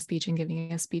 like writing a speech and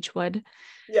giving a speech would.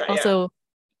 Yeah. Also,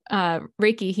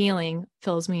 Reiki healing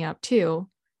fills me up too,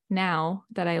 now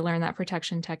that I learned that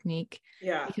protection technique,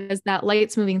 Yeah. because that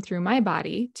light's moving through my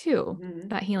body too. Mm-hmm.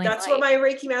 That healing That's light. what my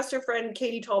Reiki master friend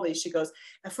Katie told me. She goes,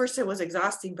 at first it was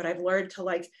exhausting, but I've learned to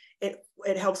like it.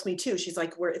 It helps me too. She's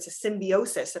like, where it's a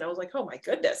symbiosis. And I was like, oh my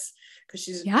goodness. Because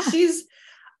she's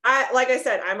like I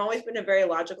said, I've always been a very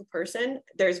logical person.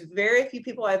 There's very few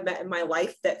people I've met in my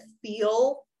life that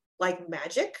feel like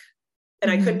magic, and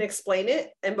I couldn't explain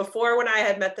it. And before, when I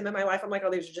had met them in my life, I'm like,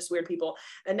 oh, these are just weird people.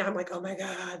 And now I'm like, oh my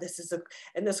God,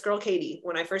 and this girl, Katie,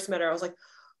 when I first met her, I was like,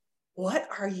 what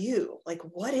are you? Like,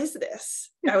 what is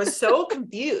this? I was so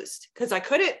confused because I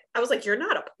was like, you're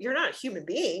not a human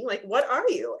being. Like, what are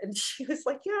you? And she was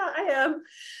like, yeah, I am.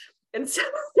 And so,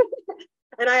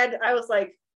 and I was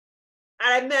like,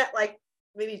 I met like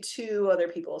maybe 2 other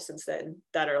people since then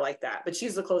that are like that, but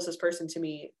she's the closest person to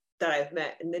me that I've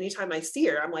met. And anytime I see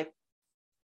her, I'm like,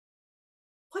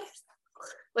 what is that?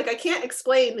 Like, I can't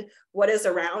explain what is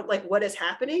around, like what is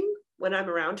happening when I'm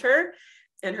around her.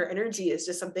 And her energy is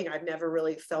just something I've never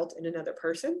really felt in another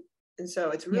person. And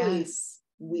so it's really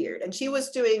weird. And she's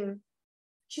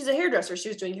a hairdresser. She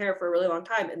was doing hair for a really long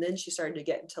time. And then she started to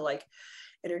get into like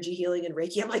energy healing and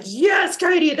Reiki. I'm like, yes,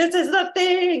 Katie, this is the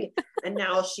thing. And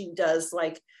now she does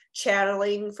like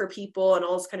channeling for people and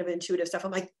all this kind of intuitive stuff.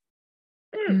 I'm like,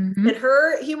 Mm-hmm. And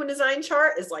her human design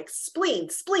chart is like spleen,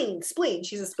 spleen, spleen.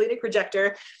 She's a splenic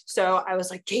projector. So I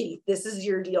was like, Katie, this is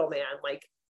your deal, man. Like,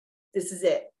 this is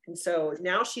it. And so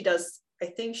now I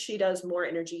think she does more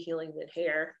energy healing than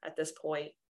hair at this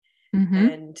point. Mm-hmm.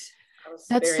 And I was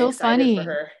That's very so excited funny for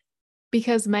her.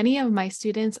 because many of my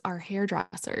students are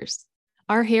hairdressers.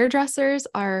 Our hairdressers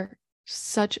are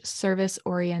such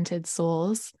service-oriented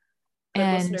souls Good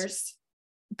and listeners.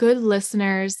 good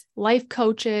listeners, life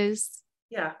coaches.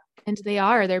 Yeah. And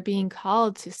they're being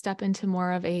called to step into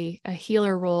more of a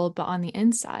healer role, but on the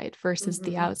inside versus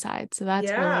the outside. So that's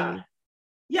really,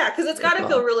 because it's really got to cool.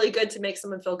 feel really good to make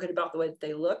someone feel good about the way that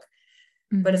they look,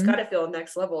 but it's got to feel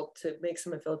next level to make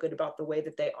someone feel good about the way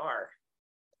that they are.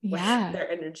 Yeah. Like, their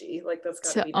energy, like that's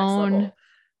got to to be next level.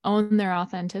 Own their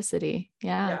authenticity.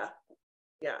 Yeah.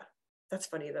 That's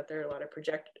funny that there are a lot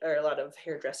of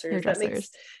hairdressers.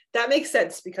 That makes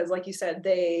sense because, like you said,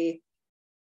 they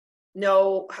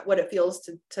know what it feels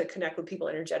to connect with people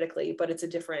energetically, but it's a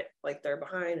different, like they're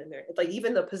behind and they're like,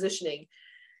 even the positioning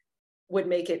would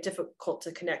make it difficult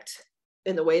to connect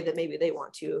in the way that maybe they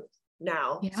want to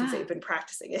now since they've been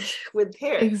practicing it with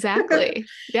hair. Exactly.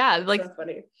 Yeah. Like so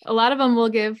funny. A lot of them will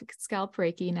give scalp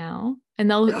Reiki now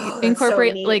and they'll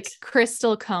incorporate like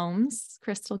crystal combs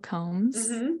for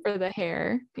the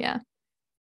hair. Yeah.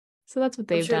 So that's what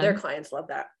they've done. Their clients love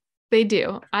that. They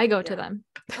do. I go to them.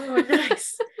 Oh,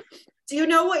 nice. Do you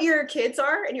know what your kids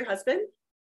are and your husband?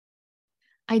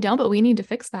 I don't, but we need to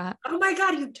fix that. Oh my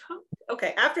God, you don't?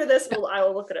 Okay. After this, I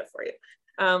will look it up for you.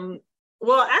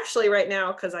 Well, actually right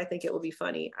now, because I think it will be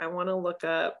funny, I want to look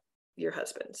up your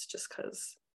husband's just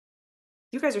because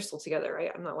you guys are still together,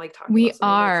 right? I'm not like talking We about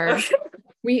are.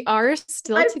 We are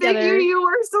still together. I figured you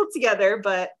were still together,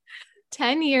 but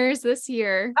 10 years this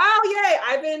year. Oh, yay.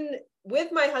 I've been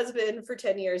with my husband for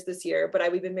 10 years this year,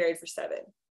 but we've been married for 7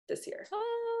 this year.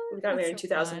 We got married in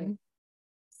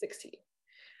 2016.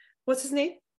 What's his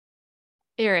name?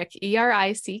 Eric,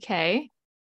 E-R-I-C-K.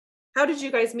 How did you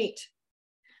guys meet?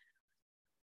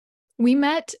 We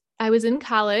met, I was in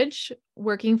college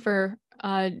working for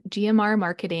GMR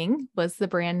Marketing was the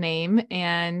brand name.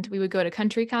 And we would go to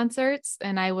country concerts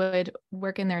and I would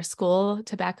work in their school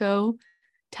tobacco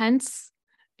tents.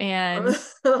 And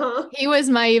he was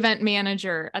my event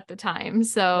manager at the time.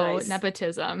 So nice.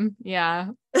 Nepotism. Yeah.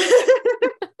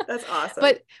 That's awesome.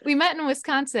 But we met in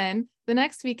Wisconsin. The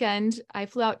next weekend, I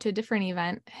flew out to a different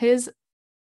event. His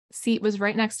seat was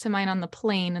right next to mine on the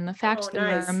plane. And the fact that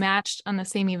we were matched on the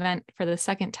same event for the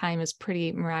second time is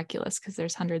pretty miraculous because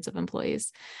there's hundreds of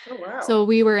employees. Oh, wow. So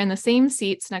we were in the same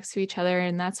seats next to each other.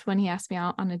 And that's when he asked me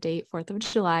out on a date, 4th of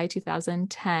July,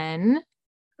 2010.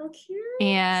 How cute.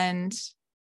 And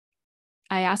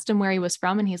I asked him where he was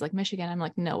from and he's like, Michigan. I'm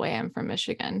like, no way, I'm from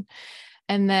Michigan.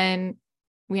 And then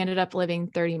we ended up living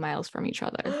 30 miles from each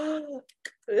other.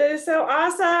 That is so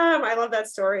awesome. I love that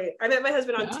story. I met my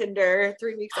husband on Tinder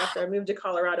 3 weeks after I moved to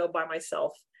Colorado by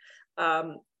myself.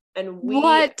 And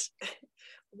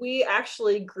we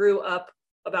actually grew up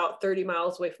about 30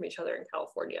 miles away from each other in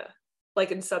California,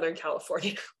 like in Southern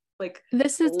California. Like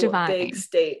this is divine. Big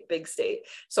state.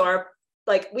 So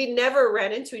we never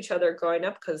ran into each other growing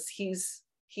up because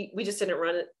we just didn't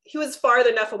run it. He was far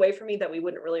enough away from me that we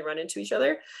wouldn't really run into each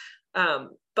other.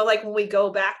 But like when we go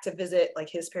back to visit like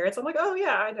his parents, I'm like, oh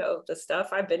yeah, I know this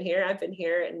stuff. I've been here.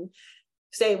 And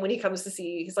same when he comes to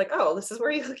see, he's like, oh, this is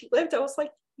where you lived. I was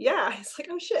like, yeah. He's like,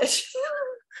 oh shit.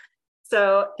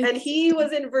 So, and he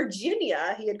was in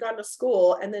Virginia. He had gone to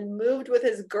school and then moved with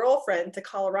his girlfriend to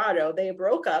Colorado. They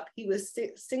broke up. He was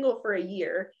single for a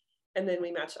year and then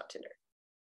we matched on Tinder.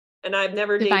 And I've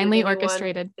never divinely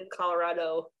orchestrated in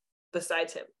Colorado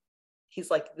besides him.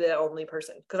 He's like the only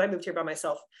person because I moved here by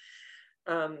myself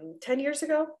 10 years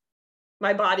ago.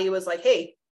 My body was like,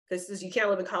 hey, you can't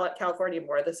live in California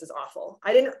anymore. This is awful.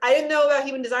 I didn't know about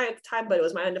human design at the time, but it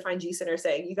was my undefined G center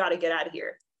saying, you got to get out of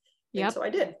here. Yeah. So I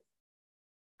did.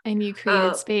 And you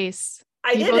created space.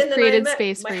 I did. Both and then created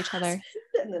space for each other.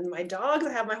 And then my dogs,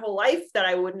 I have my whole life that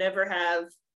I would never have.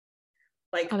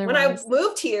 Like otherwise. When I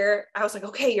moved here, I was like,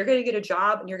 okay, you're going to get a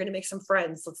job and you're going to make some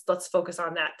friends. Let's focus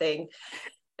on that thing.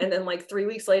 And then like 3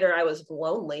 weeks later, I was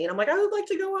lonely and I'm like, I would like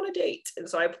to go on a date. And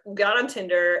so I got on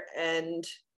Tinder and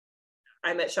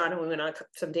I met Sean and we went on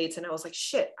some dates and I was like,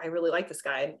 shit, I really like this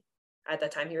guy. And at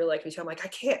that time he really liked me too. I'm like, I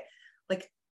can't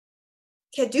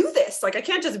do this. Like, I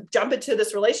can't just jump into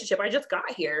this relationship. I just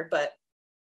got here, but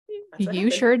you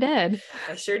happened. Sure did.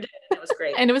 I sure did. It was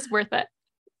great. And it was worth it.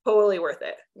 Totally worth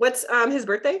it. What's his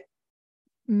birthday?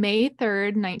 May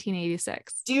 3rd,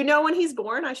 1986. Do you know when he's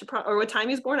born? I should or what time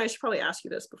he's born? I should probably ask you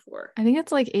this before. I think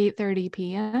it's like 8:30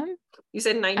 p.m. You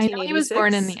said 1986? I know he was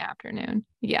born in the afternoon.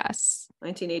 Yes.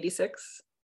 1986?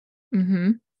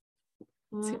 Mm-hmm.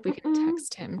 Let's see if we can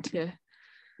text him to.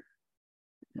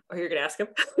 Oh, you're going to ask him?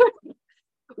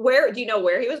 Do you know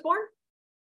where he was born?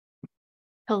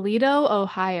 Toledo,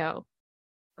 Ohio.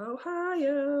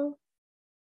 Ohio.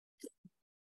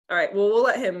 All right. Well, we'll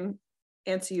let him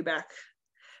answer you back.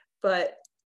 But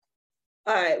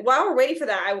while we're waiting for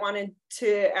that, I wanted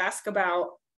to ask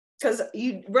about, because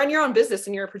you run your own business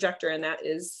and you're a projector, and that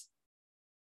is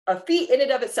a feat in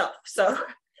and of itself. So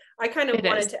I kind of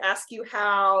wanted to ask you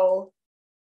how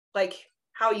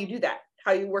you do that,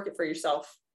 how you work it for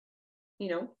yourself,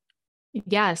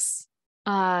 Yes.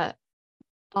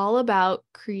 All about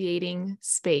creating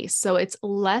space. So it's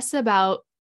less about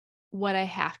what I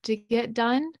have to get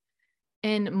done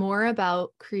and more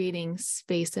about creating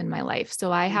space in my life.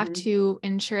 So I have to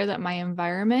ensure that my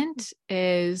environment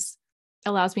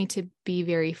allows me to be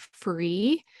very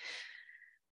free.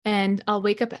 And I'll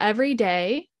wake up every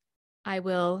day. I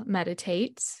will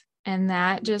meditate, and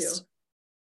that just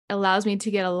allows me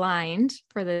to get aligned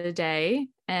for the day.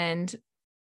 And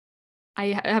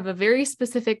I have a very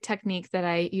specific technique that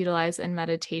I utilize in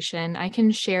meditation. I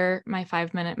can share my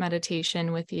 5-minute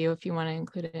meditation with you if you want to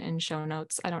include it in show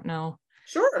notes. I don't know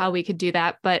how we could do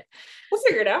that, but we'll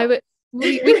figure it out.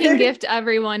 We can gift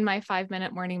everyone my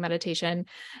 5-minute morning meditation.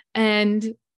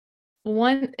 And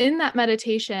in that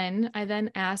meditation, I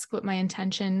then ask what my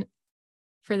intention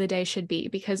for the day should be,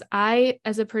 because I,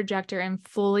 as a projector, am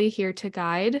fully here to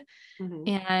guide.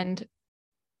 And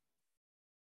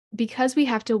because we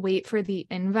have to wait for the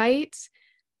invite,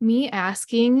 me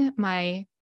asking my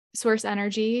source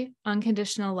energy,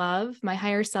 unconditional love, my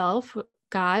higher self,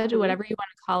 God, whatever you want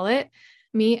to call it,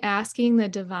 me asking the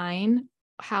divine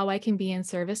how I can be in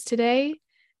service today,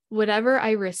 whatever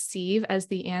I receive as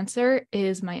the answer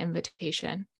is my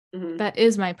invitation. That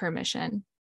is my permission.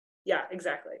 Yeah,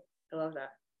 exactly. I love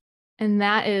that. And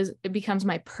it becomes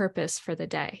my purpose for the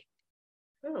day.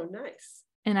 Oh, nice.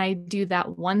 And I do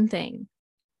that one thing.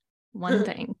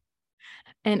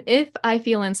 And if I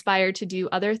feel inspired to do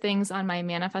other things on my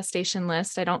manifestation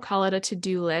list, I don't call it a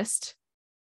to-do list.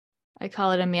 I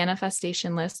call it a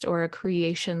manifestation list or a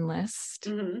creation list.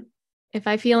 If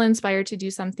I feel inspired to do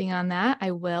something on that,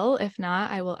 I will. If not,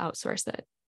 I will outsource it.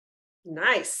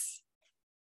 Nice.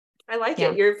 I like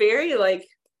it. You're very I'm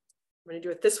going to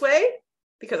do it this way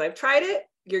because I've tried it.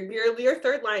 Your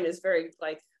third line is very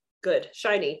good,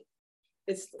 shiny.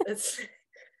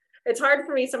 It's hard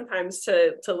for me sometimes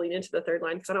to lean into the third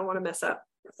line because I don't want to mess up,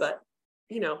 but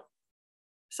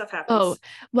stuff happens. Oh,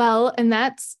 well, and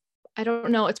I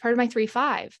don't know. It's part of my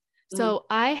 3-5. So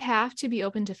I have to be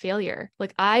open to failure.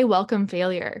 I welcome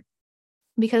failure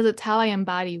because it's how I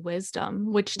embody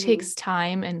wisdom, which takes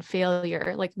time and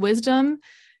failure. Wisdom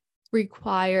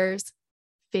requires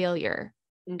failure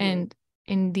and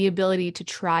the ability to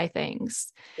try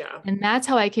things. Yeah. And that's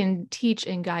how I can teach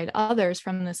and guide others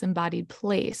from this embodied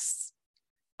place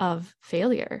of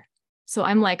failure. So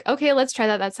I'm like, okay, let's try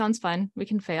that. That sounds fun. We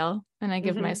can fail. And I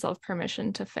give myself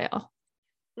permission to fail.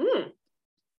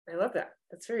 I love that.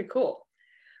 That's very cool.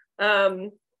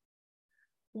 Well,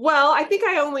 I think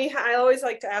I always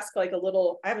like to ask a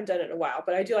little, I haven't done it in a while,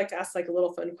 but I do like to ask a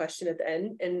little fun question at the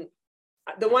end. And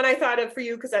the one I thought of for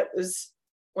you, because that was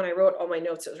when I wrote all my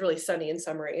notes, it was really sunny in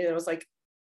summer. And it was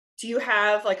do you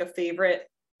have a favorite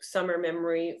summer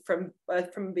memory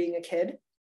from being a kid?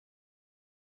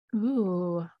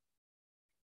 Ooh,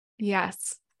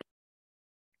 yes.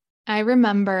 I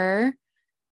remember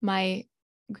my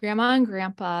grandma and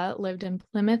grandpa lived in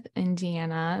Plymouth,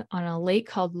 Indiana, on a lake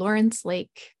called Lawrence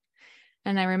Lake.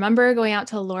 And I remember going out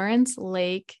to Lawrence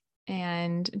Lake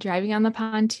and driving on the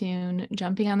pontoon,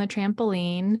 jumping on the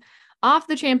trampoline, off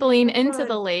the trampoline into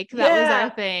the lake. That was our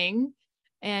thing.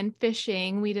 And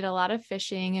fishing. We did a lot of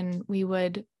fishing and we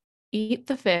would eat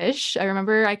the fish. I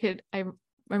remember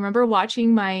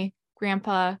watching my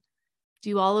grandpa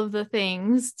do all of the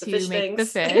things to make the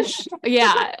fish.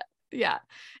 Yeah.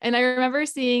 And I remember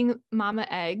seeing mama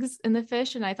eggs in the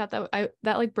fish, and I thought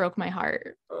that broke my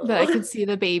heart that I could see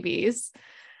the babies.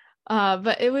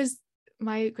 But it was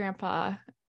my grandpa.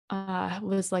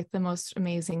 was like the most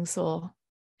amazing soul.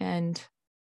 And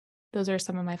those are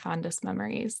some of my fondest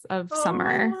memories of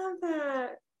summer. I love that.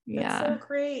 That's so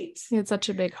great. He had such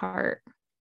a big heart.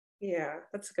 Yeah,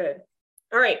 that's good.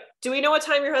 All right. Do we know what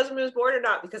time your husband was born or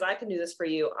not? Because I can do this for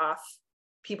you off.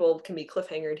 People can be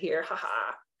cliffhangered here.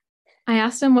 Haha. I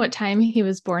asked him what time he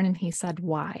was born and he said,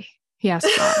 why? He asked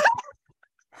God.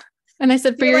 And I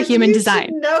said, for your human design.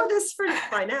 You should know this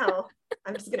by now.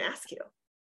 I'm just going to ask you.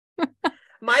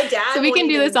 My dad. So we can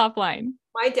do this offline.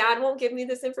 My dad won't give me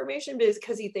this information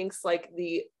because he thinks like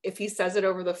if he says it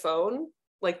over the phone,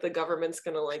 like the government's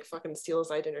going to like fucking steal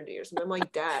his identity or something. I'm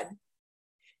like, Dad,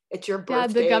 it's your birthday.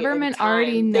 Dad, the government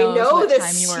already knows what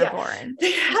time you were born.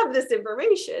 They have this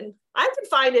information. I could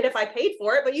find it if I paid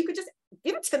for it, but you could just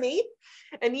give it to me.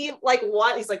 And he like,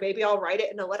 what? He's like, maybe I'll write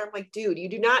it in a letter. I'm like, dude, you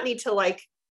do not need to like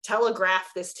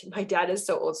telegraph this to my dad. Is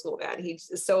so old school, man. He's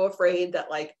so afraid that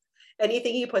like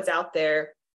anything he puts out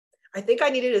there. I think I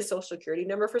needed his social security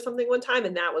number for something one time.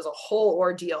 And that was a whole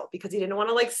ordeal because he didn't want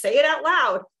to like say it out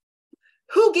loud.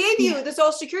 Who gave you the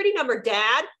social security number,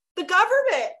 Dad? The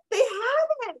government. They have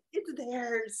it. It's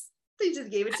theirs. They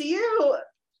just gave it to you.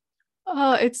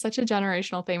 Oh, it's such a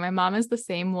generational thing. My mom is the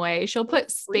same way. She'll put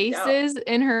spaces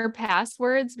in her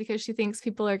passwords because she thinks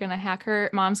people are going to hack her.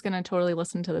 Mom's going to totally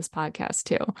listen to this podcast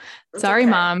too. Sorry,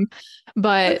 Mom.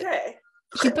 But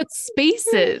she puts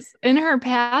spaces in her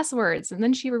passwords and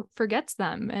then she forgets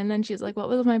them. And then she's like, what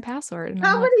was my password? And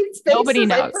how many spaces? Nobody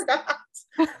knows.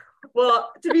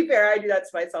 Well, to be fair, I do that to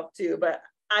myself too, but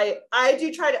I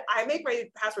do try to, I make my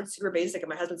password super basic and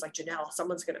my husband's like, Janelle, I'm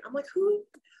like, who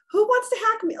wants to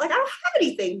hack me? Like, I don't have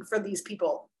anything for these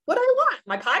people. What do I want?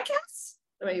 My podcasts?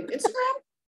 My Instagram?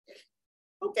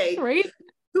 Okay. Right.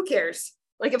 Who cares?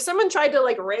 Like if someone tried to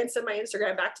like ransom my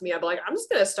Instagram back to me, I'd be like, I'm just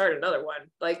going to start another one.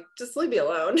 Like, just leave me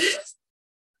alone.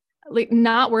 Like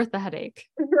not worth the headache.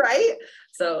 Right.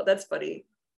 So that's funny.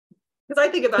 Because I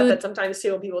think about that sometimes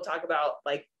too, when people talk about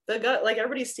like like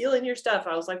everybody's stealing your stuff.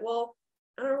 I was like, well,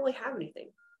 I don't really have anything.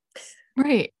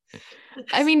 Right.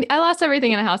 I mean, I lost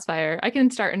everything in a house fire. I can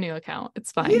start a new account.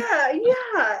 It's fine.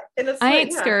 Yeah. And it's I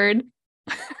ain't scared.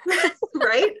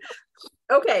 Right.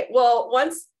 Okay. Well,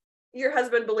 once your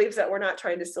husband believes that we're not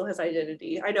trying to steal his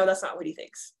identity, I know that's not what he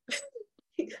thinks.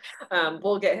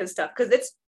 We'll get his stuff because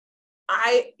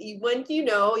when you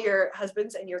know your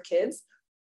husbands and your kids,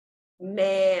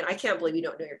 man, I can't believe you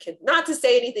don't know your kids. Not to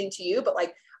say anything to you, but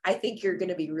like, I think you're going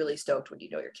to be really stoked when you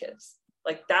know your kids.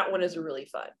 Like that one is really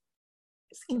fun.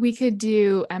 We could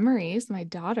do Emery's, my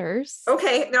daughter's.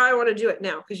 Okay. Now I want to do it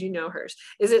now because you know hers.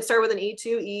 Is it start with an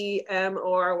E2,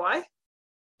 EMORY?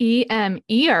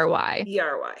 EMERY.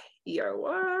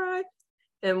 ERY.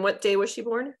 And what day was she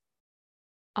born?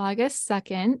 August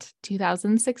 2nd,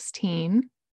 2016.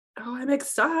 Oh, I'm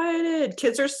excited.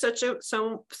 Kids are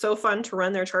so fun to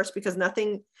run their charts because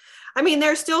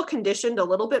they're still conditioned a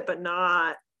little bit, but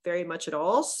not very much at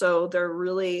all. So they're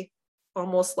really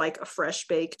almost like a fresh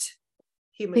baked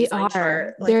human design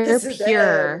chart. Like, they're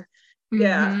pure.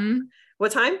 Yeah. Mm-hmm.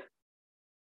 What time?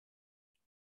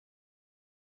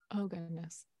 Oh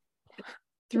goodness.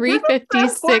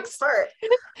 3:56.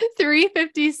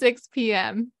 3:56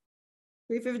 p.m.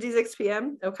 3:56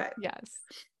 p.m. Okay. Yes.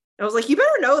 I was like, you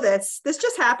better know this. This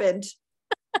just happened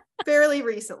fairly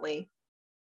recently.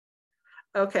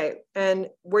 Okay. And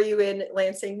were you in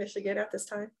Lansing, Michigan at this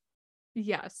time?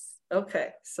 Yes. Okay.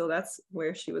 So that's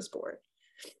where she was born.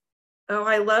 Oh,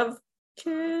 I love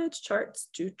kids charts.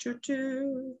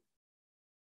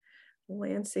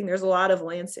 Lansing. There's a lot of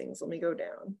Lansings. Let me go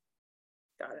down.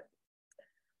 Got it.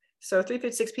 So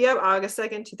 3:56 p.m., August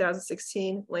 2nd,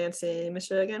 2016, Lansing,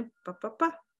 Michigan.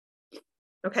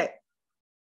 Okay.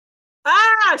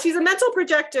 She's a mental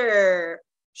projector. Right?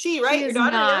 She Your is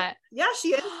daughter? not. Yeah, she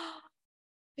is.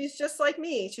 She's just like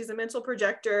me. She's a mental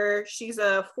projector. She's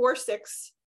a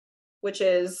 4/6, which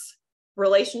is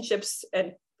relationships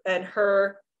and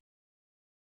her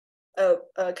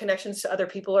connections to other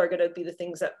people are going to be the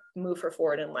things that move her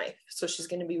forward in life. So she's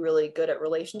going to be really good at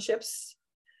relationships.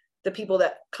 The people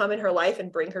that come in her life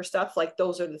and bring her stuff, like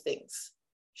those are the things.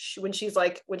 When she's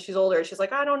older, she's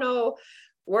like, I don't know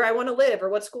where I want to live or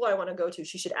what school I want to go to.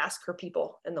 She should ask her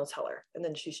people and they'll tell her, and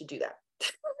then she should do that.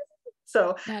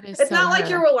 So it's not like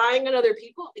you're relying on other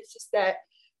people. It's just that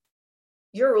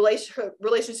your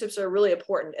relationships are really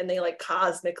important and they like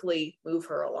cosmically move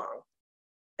her along.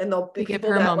 And they'll be give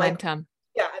her momentum.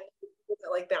 And people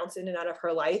that like bounce in and out of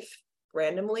her life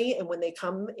randomly. And when they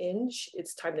come in,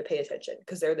 it's time to pay attention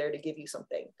because they're there to give you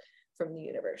something from the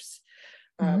universe.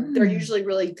 They're usually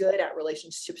really good at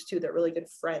relationships too. They're really good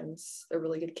friends. They're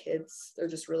really good kids. They're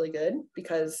just really good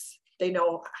because they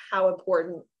know how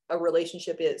important a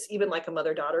relationship is, even like a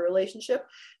mother-daughter relationship,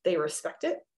 they respect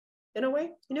it in a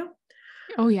way,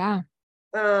 Oh yeah.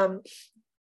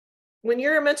 When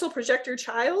you're a mental projector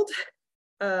child,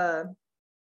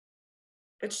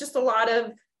 it's just a lot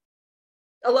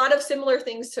of similar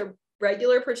things to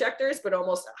regular projectors, but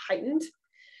almost heightened.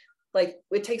 Like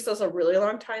it takes us a really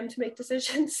long time to make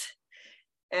decisions,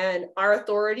 and our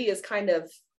authority is kind of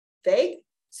vague.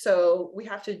 So we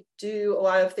have to do a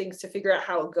lot of things to figure out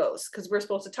how it goes, because we're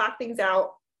supposed to talk things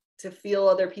out to feel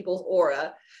other people's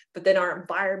aura, but then our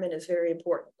environment is very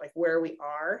important, like where we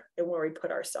are and where we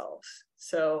put ourselves.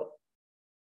 So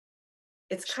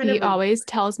it's kind of She always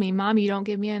tells me, Mom, you don't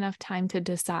give me enough time to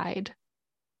decide.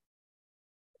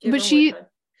 But she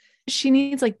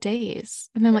needs like days.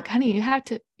 And I'm like, honey, you have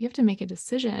to make a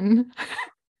decision.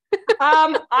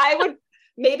 I would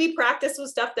maybe practice with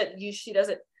stuff that she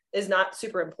is not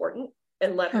super important,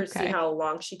 and let her see how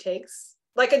long she takes.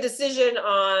 Like a decision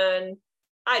on,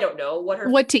 I don't know,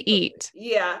 what to eat.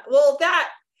 Yeah. Well,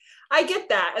 that I get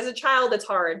that. As a child, it's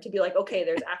hard to be like, okay,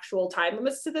 there's actual time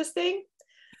limits to this thing.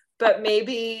 But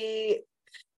maybe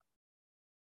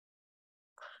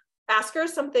ask her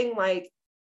something like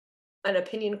an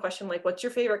opinion question, like, what's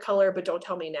your favorite color, but don't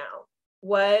tell me now?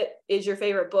 What is your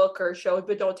favorite book or show,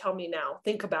 but don't tell me now?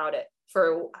 Think about it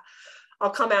I'll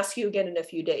come ask you again in a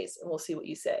few days and we'll see what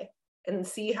you say. And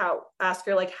ask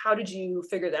her, like, how did you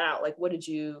figure that out? Like, what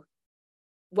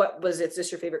was it? Is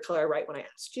this your favorite color right when I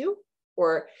asked you?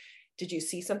 Or did you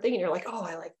see something and you're like, oh,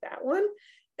 I like that one?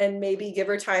 And maybe give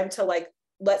her time to like,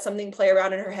 let something play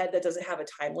around in her head that doesn't have a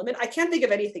time limit. I can't think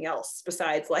of anything else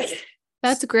besides like,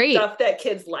 that's great stuff that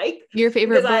kids like. Your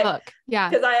favorite book.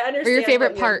 Because I understand. Or your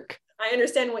favorite park. I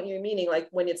understand what you're meaning. Like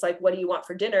when it's like, what do you want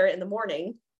for dinner in the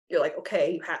morning? You're like,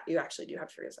 okay, you actually do have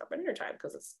to figure this out by dinner time,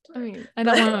 because it's, I mean, I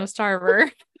don't want to starve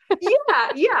her.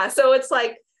 Yeah. So it's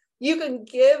like, you can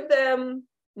give them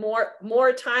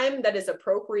more time that is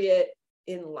appropriate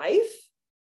in life,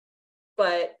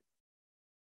 but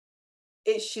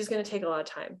she's going to take a lot of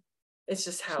time. It's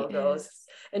just how it goes.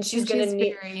 And she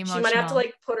might have to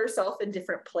like put herself in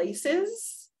different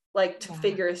places, like to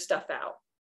figure stuff out,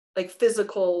 like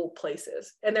physical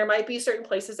places. And there might be certain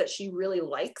places that she really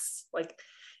likes, like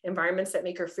environments that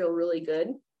make her feel really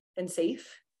good and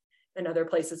safe. And other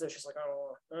places that she's like,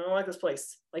 oh, I don't like this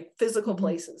place. Like physical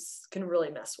places can really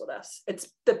mess with us. It's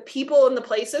the people and the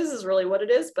places is really what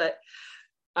it is. But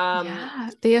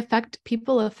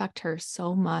people affect her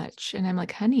so much. And I'm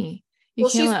like, honey, you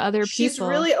can't let other people. She's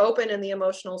really open in the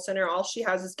emotional center. All she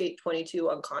has is gate 22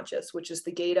 unconscious, which is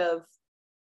the gate of,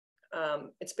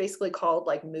 it's basically called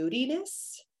like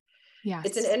moodiness. Yeah.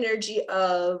 It's an energy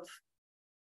of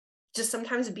just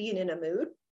sometimes being in a mood.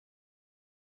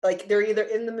 Like they're either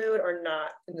in the mood or not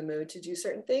in the mood to do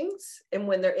certain things. And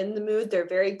when they're in the mood, they're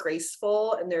very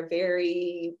graceful and they're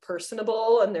very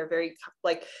personable and they're very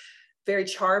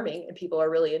charming, and people are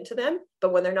really into them.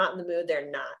 But when they're not in the mood, they're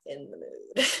not in the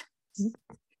mood.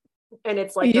 And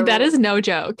it's like that is no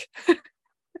joke.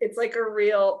 It's like a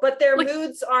real, but their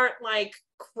moods aren't like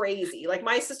crazy. Like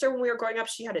my sister, when we were growing up,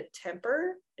 she had a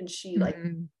temper and she like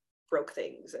broke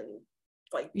things and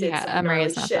like did some gnarly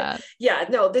shit. That. Yeah,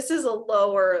 no, this is a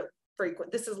lower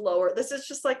frequent. This is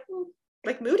just like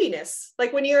moodiness.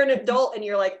 Like when you're an adult and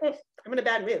you're like, I'm in a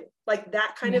bad mood, like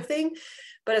that kind of thing.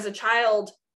 But as a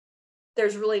child,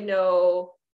 there's really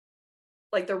no,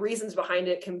 like the reasons behind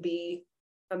it can be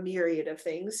a myriad of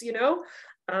things,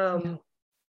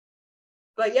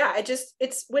 But yeah,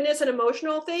 it's when it's an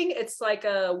emotional thing, it's like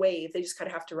a wave. They just kind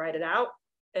of have to ride it out,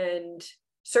 and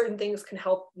certain things can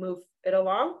help move it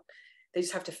along. They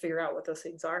just have to figure out what those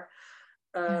things are.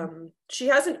 She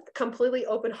has a completely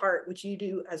open heart, which you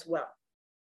do as well.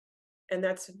 And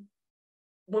that's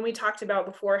when we talked about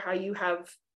before, how you have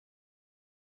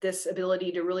this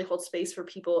ability to really hold space for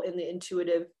people in the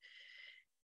intuitive.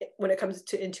 When it comes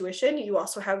to intuition, you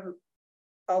also have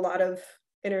a lot of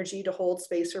energy to hold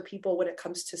space for people when it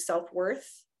comes to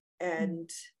self-worth and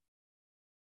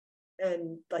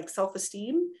like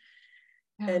self-esteem.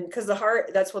 And because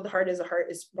that's what the heart is. The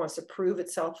heart wants to prove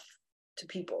itself to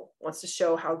people, wants to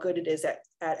show how good it is at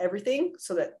everything,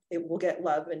 so that it will get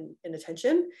love and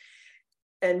attention.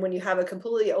 And when you have a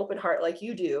completely open heart like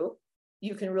you do,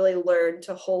 you can really learn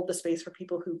to hold the space for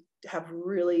people who have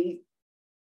really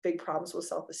big problems with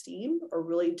self-esteem or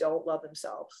really don't love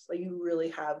themselves. Like you really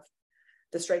have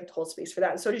the strength to hold space for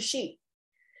that. And so does she.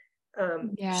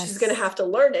 She's going to have to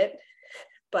learn it,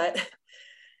 but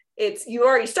you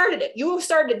already started it. You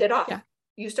started it off. Yeah.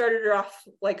 You started it off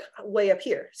like way up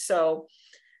here. So,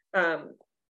 that's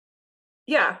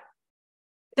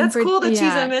cool that she's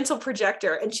a mental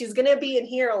projector, and she's going to be in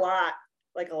here a lot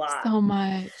like a lot. So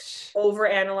much.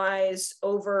 Overanalyze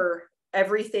over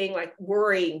everything, like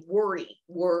worry.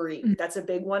 That's a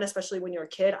big one, especially when you're a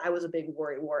kid. I was a big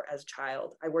worry wart as a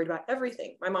child. I worried about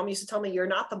everything. My mom used to tell me, you're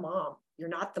not the mom. You're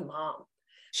not the mom.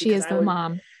 She is the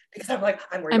mom. Because I'm like,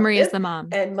 I'm worried Emery about is the mom.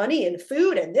 and money and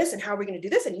food and this and how are we going to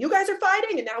do this? And you guys are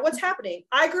fighting and now what's happening?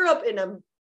 I grew up in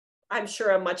I'm sure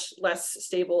a much less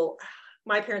stable,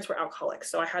 my parents were alcoholics.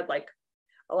 So I had like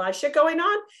a lot of shit going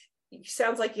on.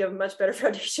 Sounds like you have a much better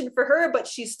foundation for her, but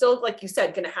she's still, like you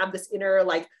said, going to have this inner,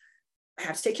 like, I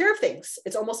have to take care of things.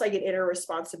 It's almost like an inner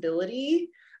responsibility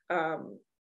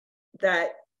that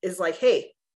is like,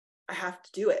 hey, I have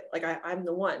to do it. Like I'm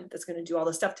the one that's going to do all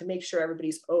the stuff to make sure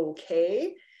everybody's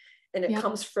okay. And it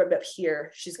comes from up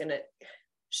here. She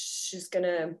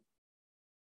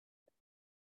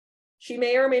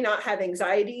may or may not have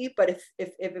anxiety, but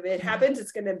if it happens,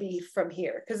 it's going to be from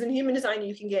here. Because in human design,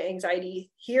 you can get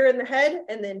anxiety here in the head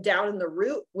and then down in the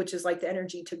root, which is like the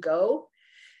energy to go.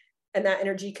 And that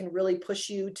energy can really push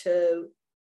you to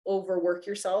overwork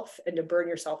yourself and to burn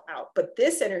yourself out. But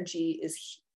this energy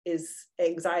is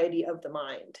anxiety of the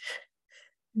mind.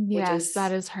 Yes,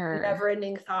 that is her.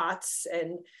 Never-ending thoughts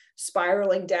and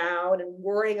spiraling down and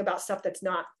worrying about stuff that's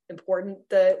not important.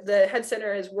 The head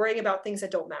center is worrying about things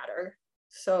that don't matter.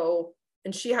 So,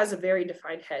 and she has a very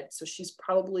defined head. So she's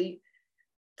probably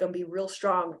going to be real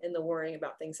strong in the worrying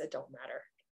about things that don't matter.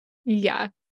 Yeah.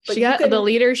 But she got the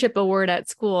leadership award at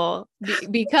school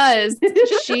because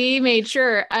she made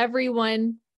sure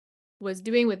everyone was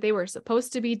doing what they were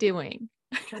supposed to be doing.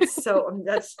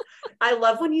 I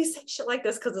love when you say shit like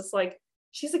this, because it's like,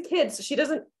 she's a kid,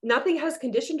 so nothing has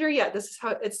conditioned her yet. This is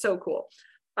how it's so cool.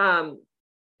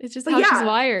 It's just how she's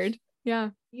wired. Yeah.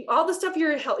 All the stuff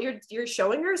you're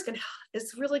showing her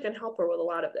is really going to help her with a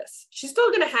lot of this. She's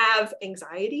still going to have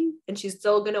anxiety and she's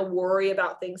still going to worry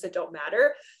about things that don't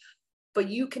matter, but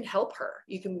you can help her.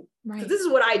 You can, right. This is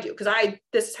what I do.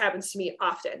 This happens to me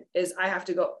often is I have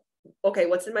to go, okay,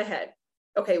 what's in my head?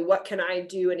 Okay, what can I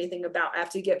do anything about? I have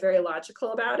to get very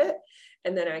logical about it.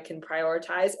 And then I can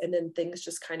prioritize, and then things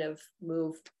just kind of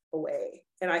move away.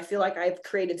 And I feel like I've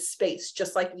created space,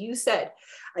 just like you said,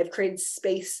 I've created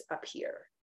space up here.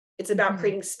 It's about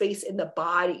creating space in the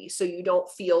body. So you don't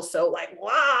feel so like,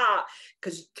 wow,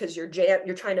 because you're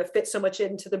trying to fit so much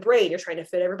into the brain. You're trying to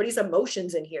fit everybody's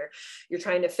emotions in here. You're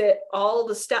trying to fit all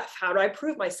the stuff. How do I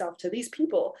prove myself to these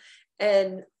people?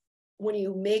 And when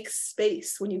you make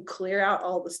space, when you clear out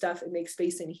all the stuff and make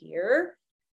space in here,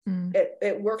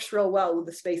 it works real well with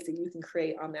the space that you can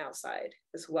create on the outside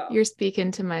as well. You're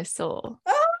speaking to my soul.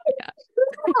 Oh, yeah.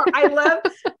 I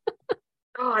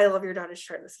love your daughter's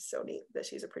chart. This is so neat that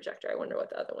she's a projector. I wonder what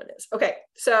the other one is. Okay,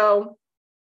 so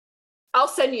I'll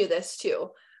send you this too.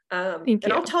 Thank you.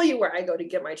 And I'll tell you where I go to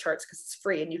get my charts because it's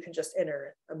free and you can just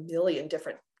enter a million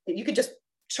different, you could just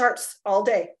charts all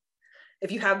day.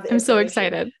 If you have I'm so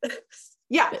excited.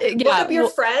 Look up your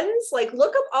friends, like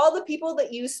look up all the people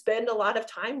that you spend a lot of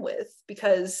time with,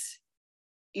 because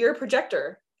you're a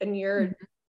projector and you're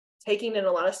taking in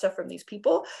a lot of stuff from these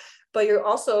people, but you're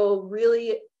also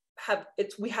really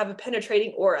we have a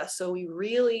penetrating aura. So we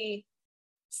really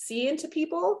see into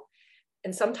people,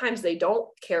 and sometimes they don't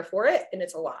care for it. And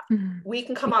it's a lot. We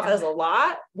can come off as a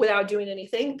lot without doing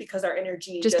anything because our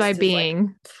energy just by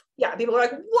being, people are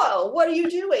like, whoa, what are you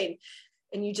doing?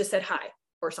 And you just said hi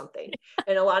or something.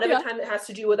 And a lot of the time it has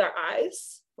to do with our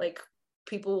eyes. Like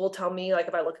people will tell me, like,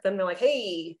 if I look at them, they're like,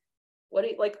 hey,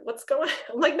 what's going on?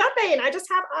 I'm like, nothing, I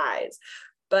just have eyes.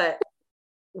 But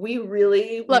we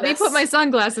really let me put my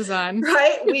sunglasses on.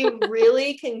 Right? We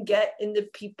really can get into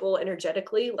people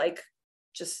energetically, like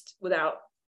just without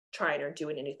trying or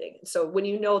doing anything. So when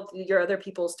you know your other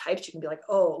people's types, you can be like,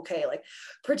 oh, okay, like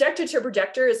projector to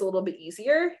projector is a little bit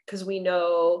easier because we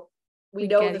know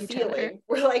the feeling.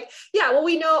 We're like,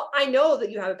 I know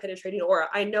that you have a penetrating aura.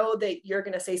 I know that you're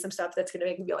going to say some stuff that's going to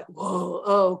make me be like, whoa,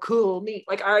 oh, cool, neat.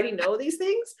 Like I already know these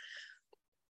things,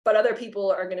 but other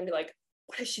people are going to be like,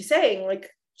 what is she saying? Like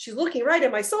she's looking right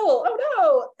at my soul. Oh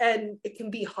no. And it can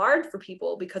be hard for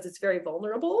people because it's very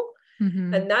vulnerable.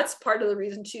 And that's part of the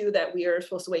reason too, that we are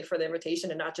supposed to wait for the invitation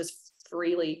and not just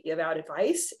freely give out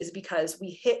advice, is because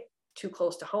we hit too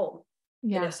close to home.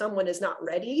 Yeah. And if someone is not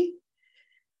ready,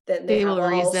 then they will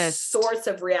resist all sorts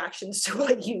of reactions to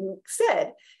what you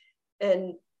said.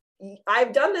 And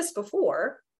I've done this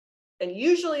before. And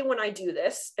usually when I do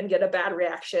this and get a bad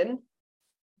reaction,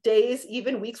 days,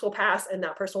 even weeks will pass, and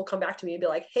that person will come back to me and be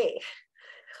like, hey,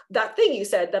 that thing you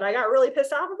said that I got really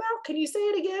pissed off about, can you say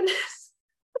it again?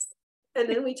 And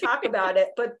then we talk about it,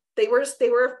 but they're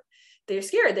scared.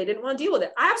 They didn't want to deal with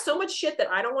it. I have so much shit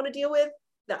that I don't want to deal with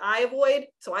that I avoid.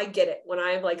 So I get it when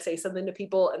I like say something to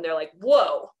people and they're like,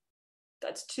 whoa,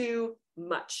 that's too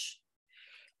much.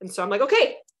 And so I'm like,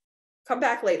 okay, come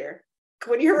back later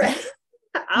when you're ready.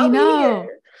 I'll be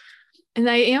here. And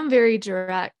I am very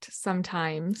direct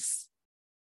sometimes.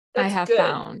 That's I have good.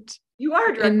 found you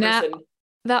are a direct and person.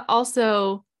 That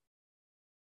also,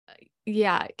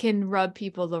 can rub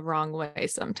people the wrong way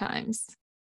sometimes.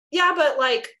 Yeah, but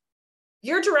like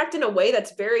you're direct in a way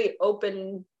that's very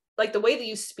open, like the way that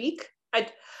you speak.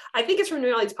 I think it's from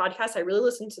doing all these podcasts. I really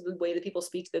listen to the way that people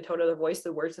speak, the tone of their voice,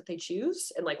 the words that they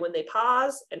choose, and like when they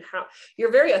pause and how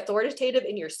you're very authoritative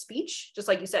in your speech. Just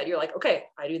like you said, you're like, okay,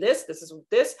 I do this. This is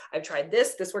this. I've tried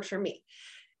this. This works for me.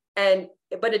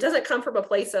 But it doesn't come from a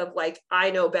place of like, I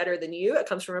know better than you. It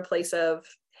comes from a place of,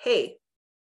 hey,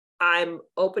 I'm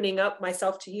opening up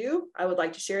myself to you. I would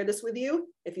like to share this with you.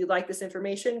 If you'd like this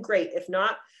information, great. If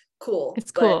not, cool.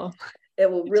 It's cool.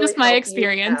 It will really just my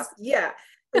experience. Yeah.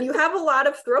 And you have a lot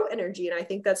of throat energy. And I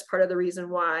think that's part of the reason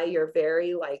why you're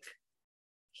very like,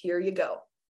 here you go.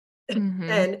 Mm-hmm.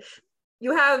 And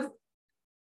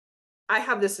I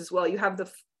have this as well. You have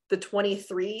the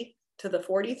 23 to the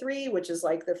 43, which is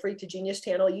like the Freak to Genius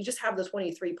channel. You just have the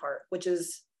 23 part, which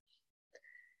is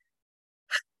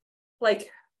like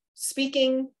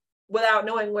speaking without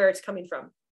knowing where it's coming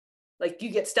from. Like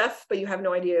you get stuff, but you have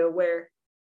no idea where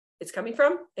it's coming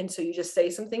from. And so you just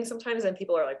say some things sometimes and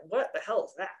people are like, what the hell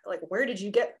is that? Like, where did you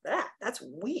get that? That's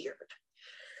weird.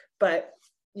 But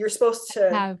you're supposed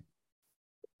to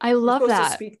I love that.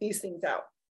 To speak these things out.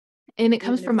 And it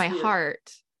comes from my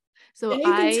heart. So and you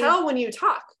can tell when you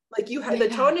talk, like you have the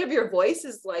tone of your voice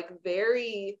is like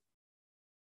very,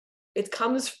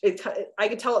 I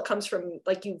can tell it comes from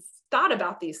like you've thought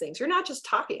about these things. You're not just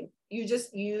talking. You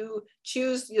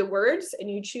choose the words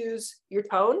and you choose your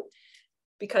tone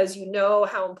because you know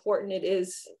how important it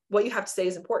is. What you have to say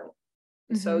is important.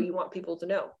 Mm-hmm. So you want people to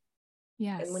know.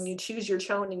 Yes. And when you choose your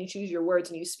tone and you choose your words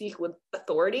and you speak with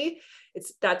authority,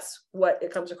 that's what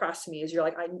it comes across to me is you're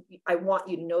like, I want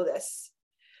you to know this,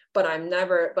 but I'm not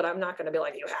going to be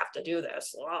like, you have to do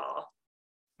this. Oh.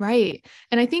 Right.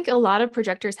 And I think a lot of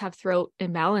projectors have throat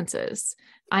imbalances.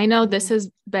 I know this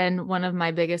has been one of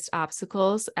my biggest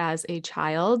obstacles as a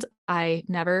child. I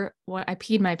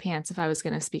peed my pants if I was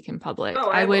going to speak in public. Oh,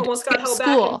 I would almost got held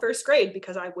back in first grade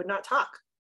because I would not talk.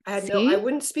 I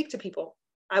wouldn't speak to people.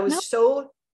 I was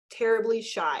so terribly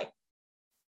shy.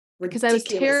 Because I was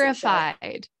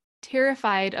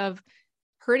terrified of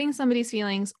hurting somebody's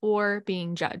feelings or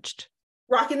being judged.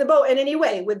 Rocking the boat in any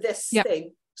way with this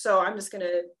thing. So I'm just going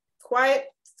to quiet,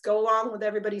 go along with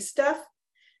everybody's stuff.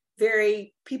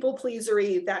 Very people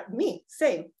pleasery,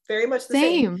 same, very much the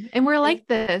same. And we're like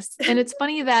this. And it's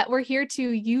funny that we're here to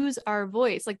use our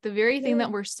voice. Like the very thing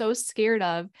that we're so scared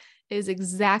of is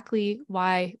exactly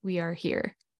why we are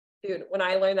here. Dude, when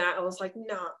I learned that, I was like,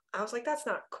 no, that's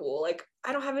not cool. Like,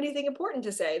 I don't have anything important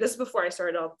to say. This is before I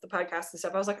started all the podcast and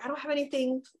stuff. I was like, I don't have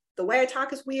anything. The way I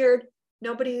talk is weird.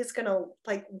 Nobody's going to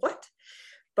like, what?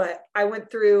 But I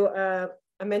went through a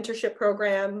mentorship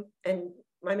program and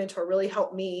my mentor really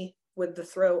helped me with the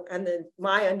throat and then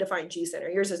my undefined G center.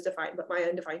 Yours is defined, but my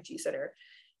undefined G center.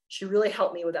 She really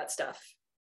helped me with that stuff.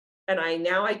 And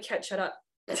now I can't shut up.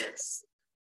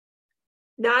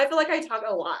 Now I feel like I talk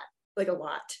a lot.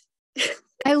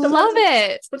 I love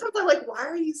it. Sometimes I'm like, why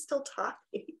are you still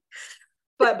talking?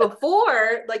 But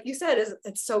before, like you said,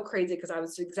 it's so crazy because I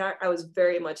was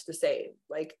very much the same.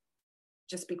 Like,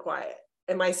 just be quiet.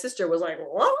 And my sister was like,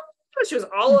 what? She was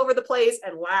all over the place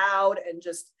and loud and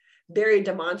just very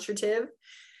demonstrative.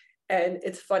 And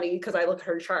it's funny because I look at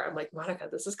her chart. I'm like, Monica,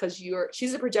 this is because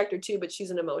she's a projector too, but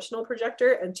she's an emotional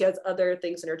projector. And she has other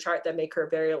things in her chart that make her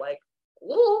very like,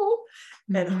 whoa.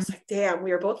 And I was like, damn,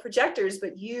 we are both projectors,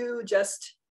 but you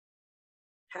just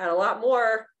had a lot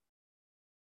more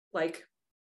like,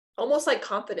 almost like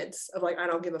confidence of like, I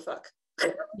don't give a fuck.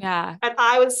 Yeah. And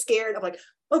I was scared. I'm like,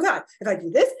 oh God, if I do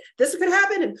this could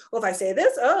happen. And if I say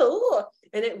this,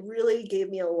 and it really gave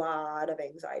me a lot of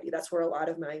anxiety. That's where a lot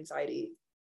of my anxiety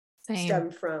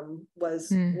stemmed from,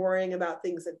 was worrying about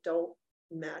things that don't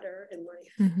matter in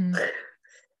life. Mm-hmm.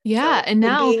 Yeah. So, and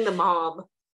now being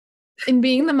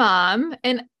the mom.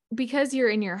 And because you're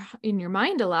in your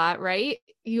mind a lot, right?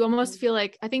 You almost feel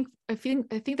like, I think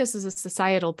this is a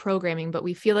societal programming, but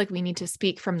we feel like we need to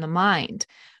speak from the mind.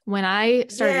 When I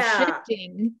started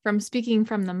shifting from speaking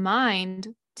from the mind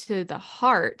to the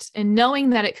heart and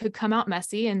knowing that it could come out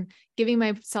messy and giving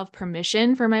myself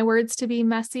permission for my words to be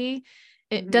messy,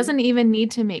 it doesn't even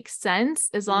need to make sense.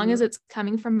 As long as it's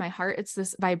coming from my heart, it's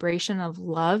this vibration of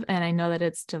love. And I know that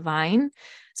it's divine.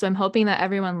 So I'm hoping that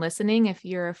everyone listening, if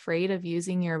you're afraid of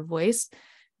using your voice,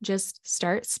 just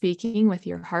start speaking with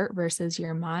your heart versus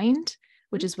your mind,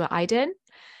 which is what I did.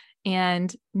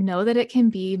 And know that it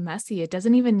can be messy. It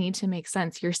doesn't even need to make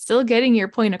sense. You're still getting your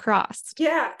point across.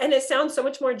 Yeah. And it sounds so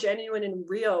much more genuine and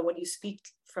real when you speak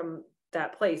from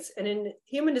that place. And in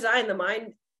human design, the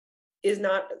mind is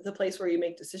not the place where you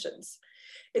make decisions.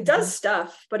 It does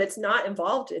stuff, but it's not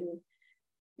involved in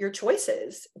your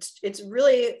choices. It's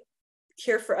really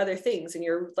here for other things. And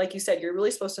you're, like you said, you're really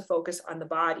supposed to focus on the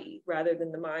body rather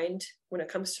than the mind when it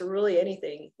comes to really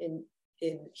anything in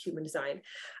human design,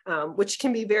 which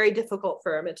can be very difficult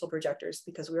for our mental projectors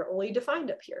because we're only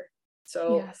defined up here.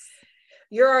 So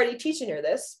you're already teaching her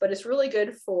this, but it's really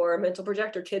good for mental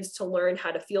projector kids to learn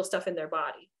how to feel stuff in their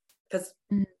body. Because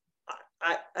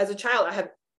I, as a child,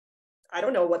 I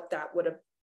don't know what that would have,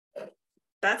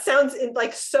 that sounds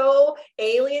like so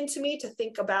alien to me to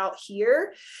think about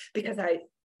here, because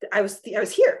I was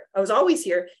here. I was always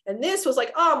here. And this was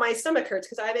like, oh, my stomach hurts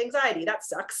because I have anxiety. That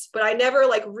sucks. But I never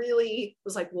like really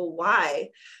was like, well, why?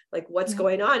 Like, what's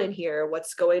going on in here?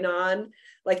 What's going on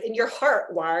like in your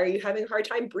heart? Why are you having a hard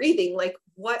time breathing? Like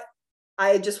what?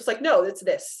 I just was like, no, it's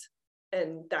this.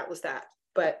 And that was that.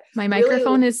 But my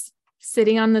microphone is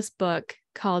sitting on this book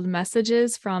called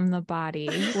Messages from the Body,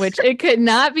 which it could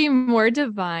not be more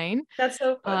divine. That's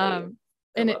so funny.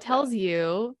 And it tells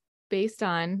you, based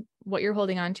on what you're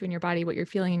holding on to in your body, what you're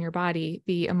feeling in your body,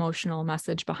 the emotional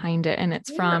message behind it. And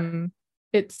it's from,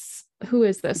 who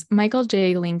is this? Michael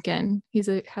J. Lincoln. Has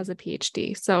a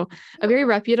PhD. So a very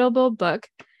reputable book.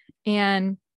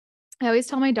 And I always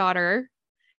tell my daughter,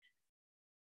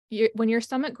 when your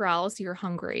stomach growls, you're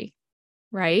hungry,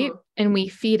 right? And we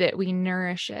feed it, we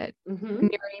nourish it. When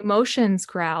your emotions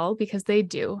growl, because they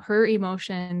do, her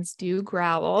emotions do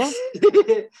growl.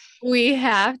 We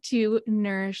have to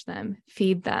nourish them,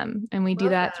 feed them. And we do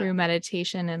that through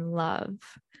meditation and love.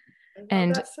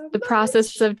 And the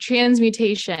process of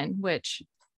transmutation, which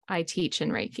I teach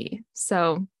in Reiki.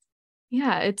 So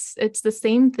yeah, it's the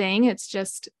same thing. It's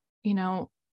just,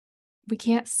 we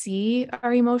can't see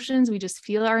our emotions. We just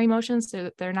feel our emotions.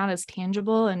 So they're not as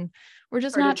tangible, and we're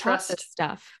just not taught this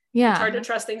stuff. Yeah. It's hard to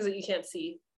trust things that you can't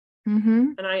see.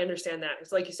 And I understand that.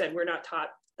 It's like you said, we're not taught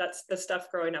that's the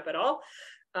stuff growing up at all.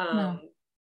 No.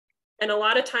 And a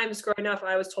lot of times growing up,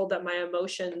 I was told that my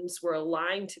emotions were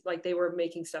lying to, like they were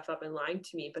making stuff up and lying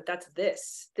to me. But that's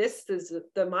this is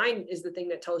the mind is the thing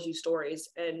that tells you stories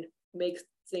and makes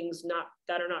things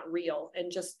that are not real.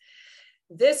 And just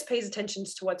this pays attention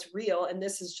to what's real. And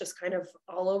this is just kind of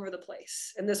all over the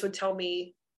place. And this would tell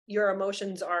me your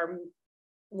emotions are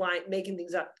making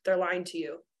things up. They're lying to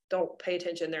you. Don't pay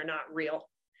attention. They're not real.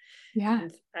 Yeah.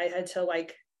 And I had to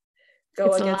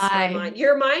go against my mind.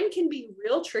 Your mind can be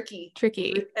real tricky.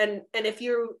 And if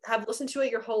you have listened to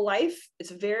it your whole life,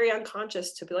 it's very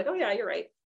unconscious to be like, oh yeah, you're right.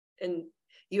 And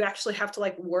you actually have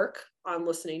to work on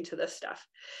listening to this stuff.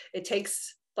 It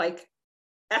takes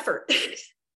effort.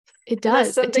 It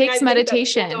does. It takes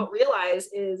meditation. What people don't realize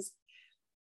is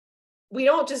we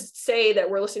don't just say that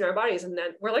we're listening to our bodies and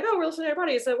then we're like, oh, we're listening to our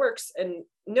bodies, that works. And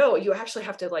no, you actually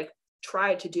have to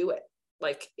try to do it.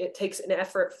 It takes an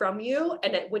effort from you.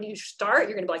 And when you start,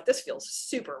 you're going to be like, this feels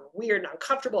super weird and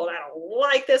uncomfortable. And I don't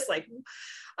like this.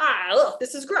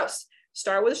 This is gross.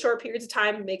 Start with short periods of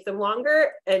time, make them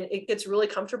longer. And it gets really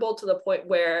comfortable to the point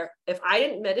where if I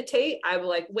didn't meditate, I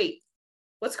would wait,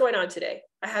 what's going on today?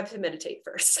 I have to meditate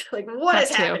first. What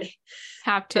is happening?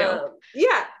 Have to.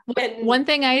 Yeah. And one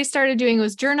thing I started doing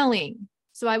was journaling.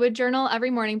 So I would journal every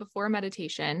morning before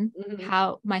meditation,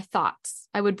 how my thoughts,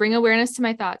 I would bring awareness to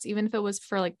my thoughts, even if it was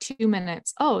for 2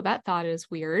 minutes. Oh, that thought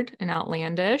is weird and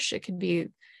outlandish. It could be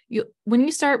when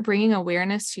you start bringing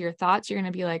awareness to your thoughts, you're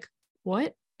going to be like,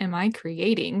 what am I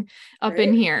creating up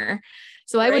in here?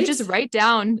 So I would just write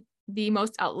down the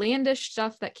most outlandish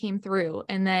stuff that came through.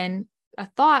 And then a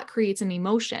thought creates an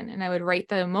emotion, and I would write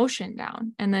the emotion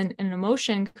down. And then an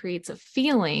emotion creates a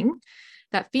feeling.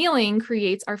 That feeling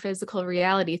creates our physical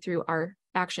reality through our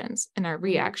actions and our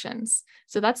reactions.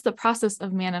 So that's the process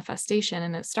of manifestation.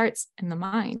 And it starts in the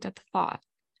mind at the thought.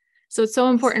 So it's so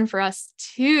important for us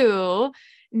to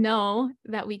know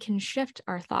that we can shift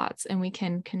our thoughts and we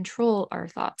can control our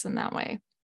thoughts in that way.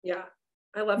 Yeah.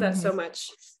 I love that so much.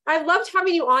 I loved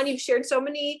having you on. You've shared so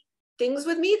many things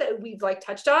with me that we've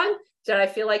touched on, that I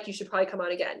feel like you should probably come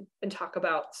on again and talk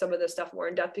about some of this stuff more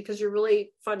in depth, because you're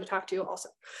really fun to talk to also.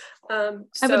 I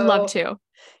would love to.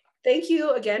 Thank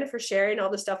you again for sharing all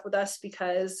this stuff with us,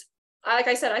 because like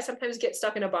I said, I sometimes get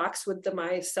stuck in a box with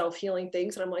my self-healing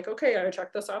things. And I'm like, okay, I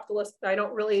check this off the list. I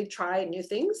don't really try new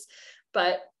things,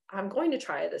 but I'm going to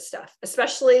try this stuff,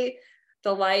 especially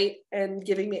the light and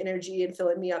giving me energy and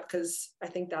filling me up, because I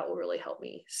think that will really help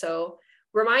me. So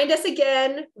remind us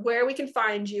again where we can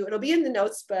find you. It'll be in the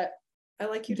notes, but I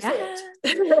like you to say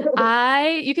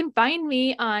it. You can find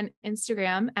me on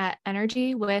Instagram at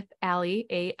Energy with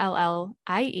Allie,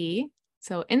 ALLIE.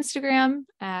 So Instagram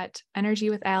at Energy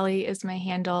with Allie is my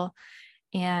handle.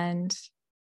 And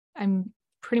I'm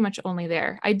pretty much only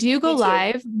there. I do go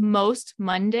live most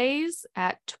Mondays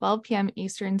at 12 p.m.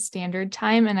 Eastern Standard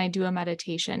Time, and I do a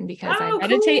meditation because I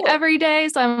meditate every day.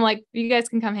 So I'm like, you guys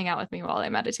can come hang out with me while I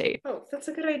meditate. Oh, that's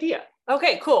a good idea.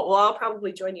 Okay, cool. Well, I'll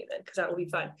probably join you then because that will be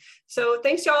fun. So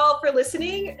thanks y'all for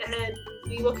listening, and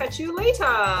we will catch you later.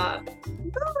 Bye.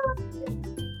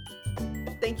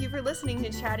 Thank you for listening to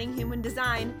Chatting Human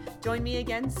Design. Join me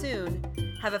again soon.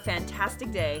 Have a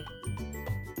fantastic day.